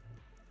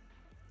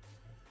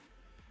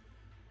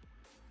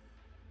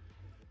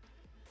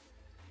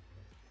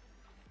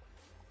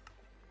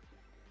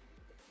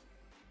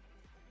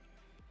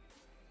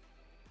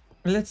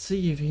 Let's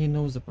see if he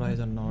knows the price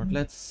or not.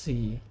 Let's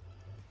see.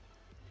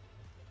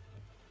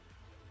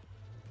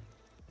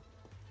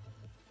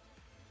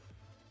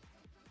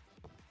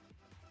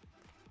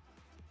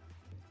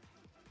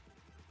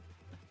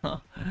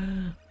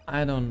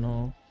 I don't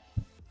know.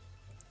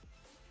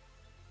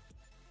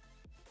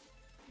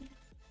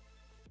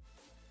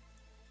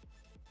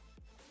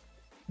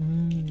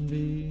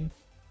 We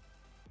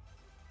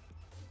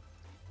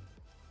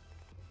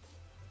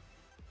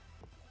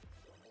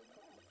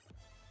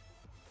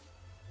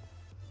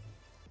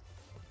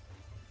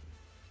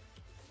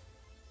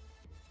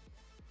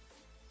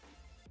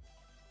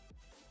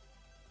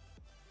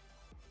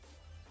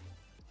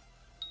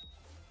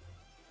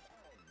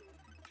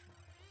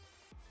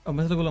oh,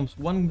 mythical golem,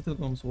 one mythical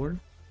golem sword.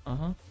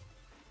 Uh-huh.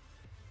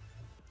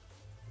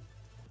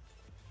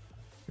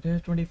 It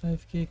has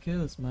 25k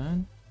kills,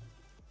 man.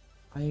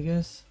 I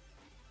guess.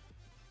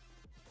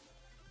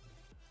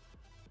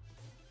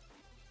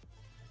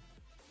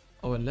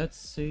 Oh, well, let's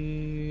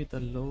see the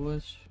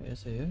lowest.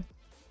 Yes, here.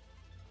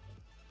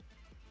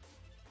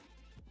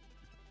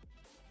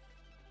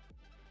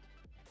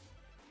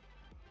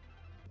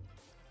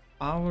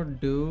 I would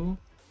do.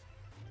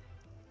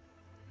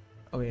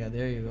 Oh yeah,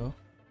 there you go.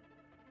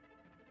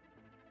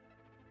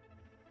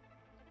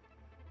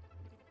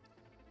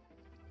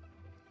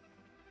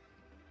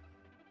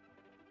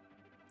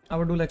 I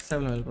would do like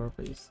 7 mil per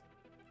piece.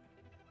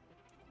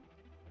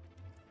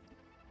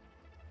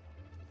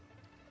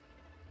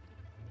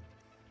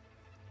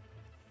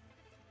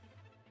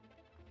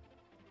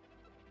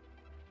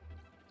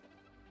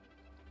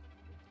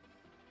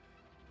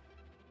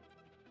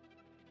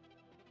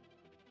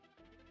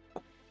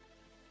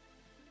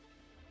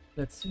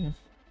 Let's see.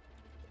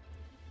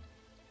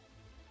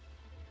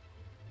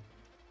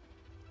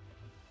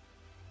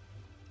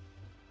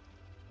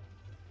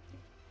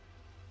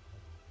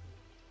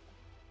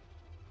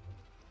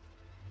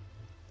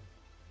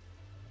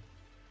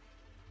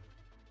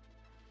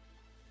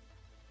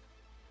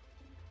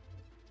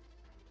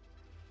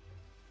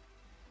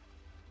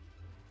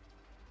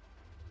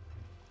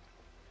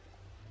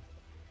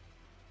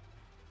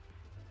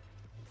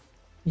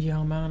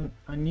 Yeah, man,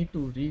 I need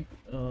to read.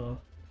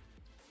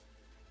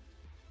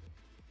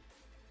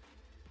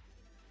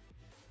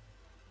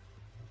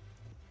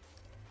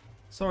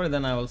 Sorry,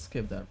 then I will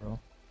skip that, bro.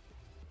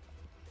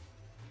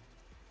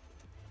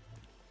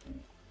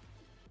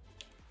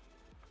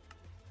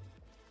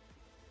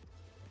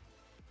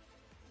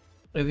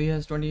 If he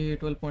has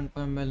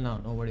 12.5 mil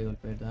now, nobody will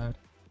pay that.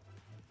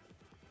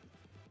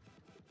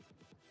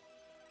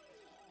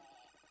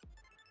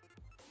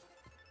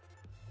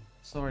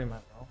 Sorry,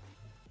 man, bro.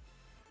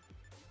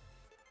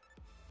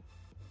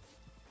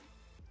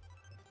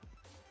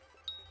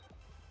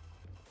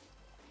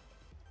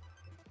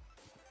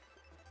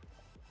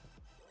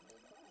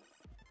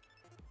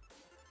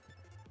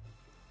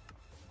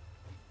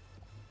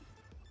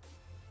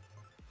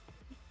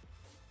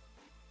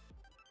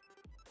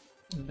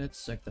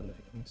 Let's check the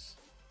leggings.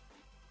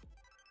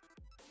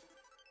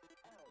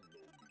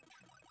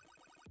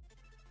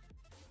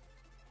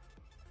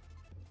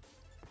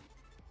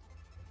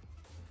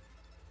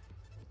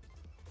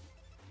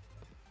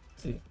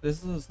 See,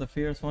 this is the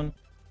fierce one.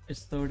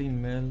 It's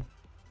 13 mil.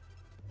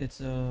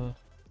 It's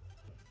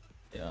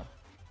yeah.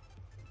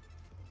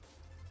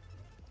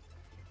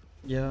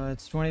 Yeah,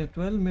 it's 12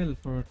 mil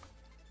for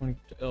 20.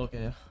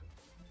 Okay,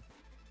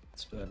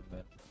 it's 12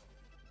 mil.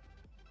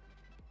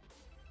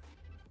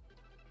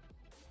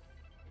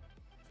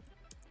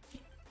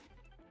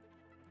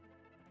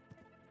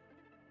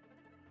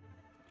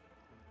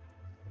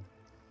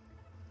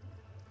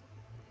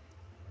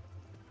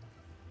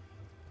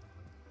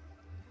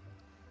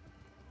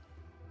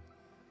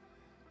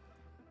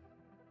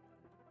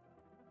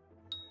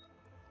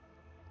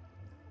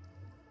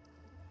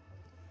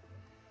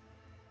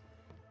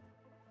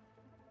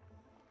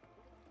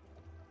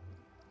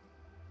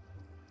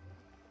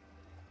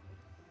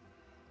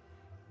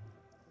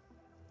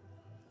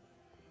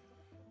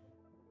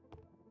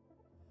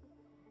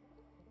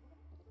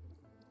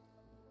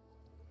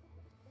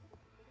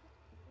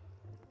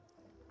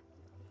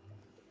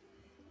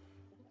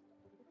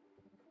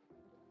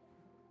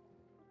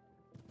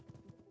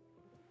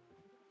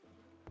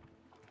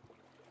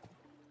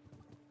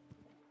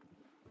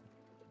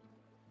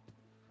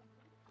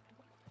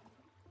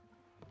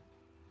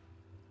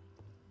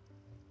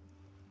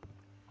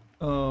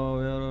 Oh,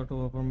 we are to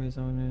offer me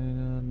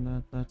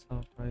 7. That's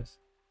half price.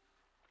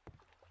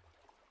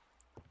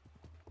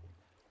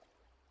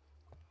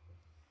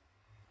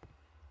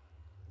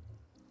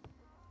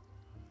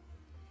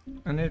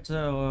 And it's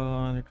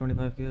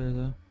 25k.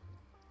 Is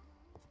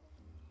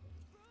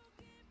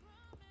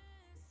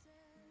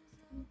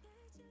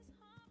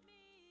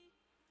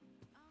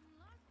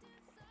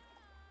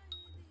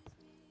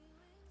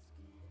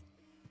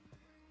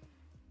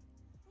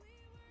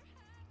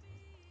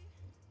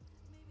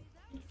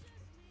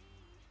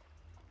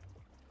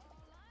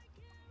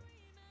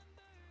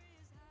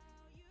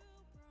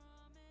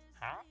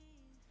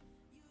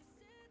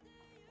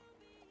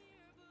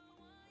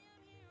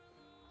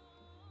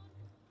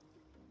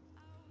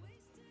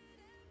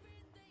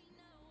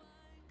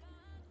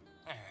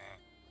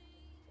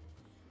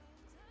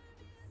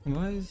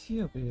Why is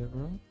he up here,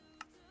 bro?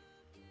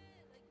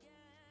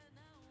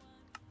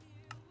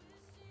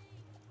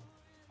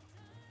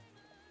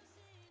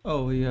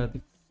 Oh, yeah.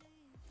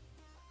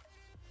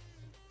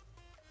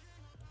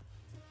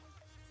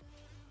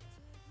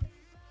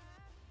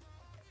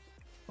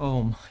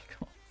 Oh my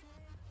god.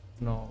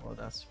 No,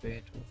 that's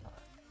way too high.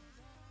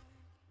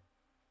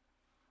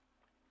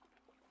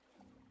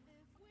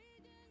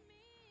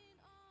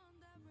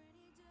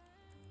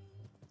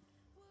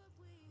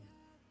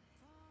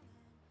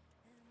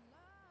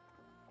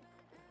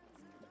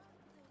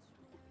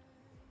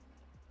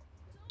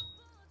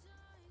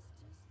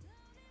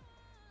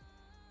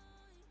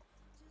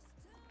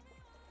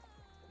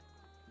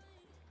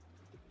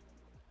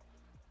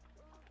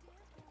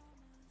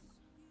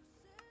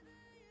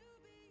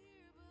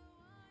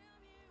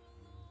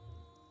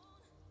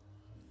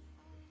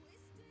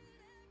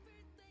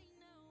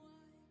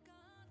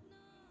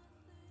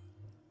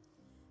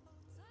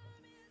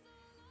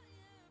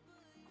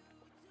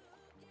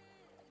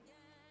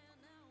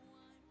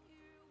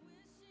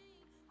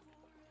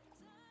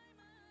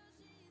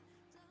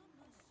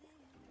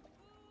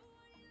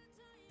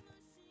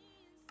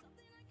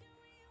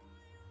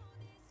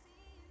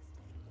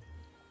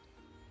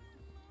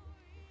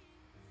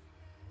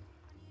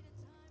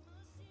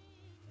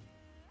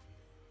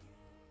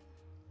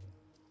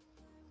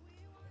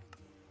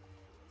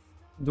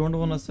 Don't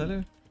wanna sell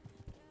it?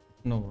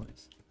 No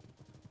worries.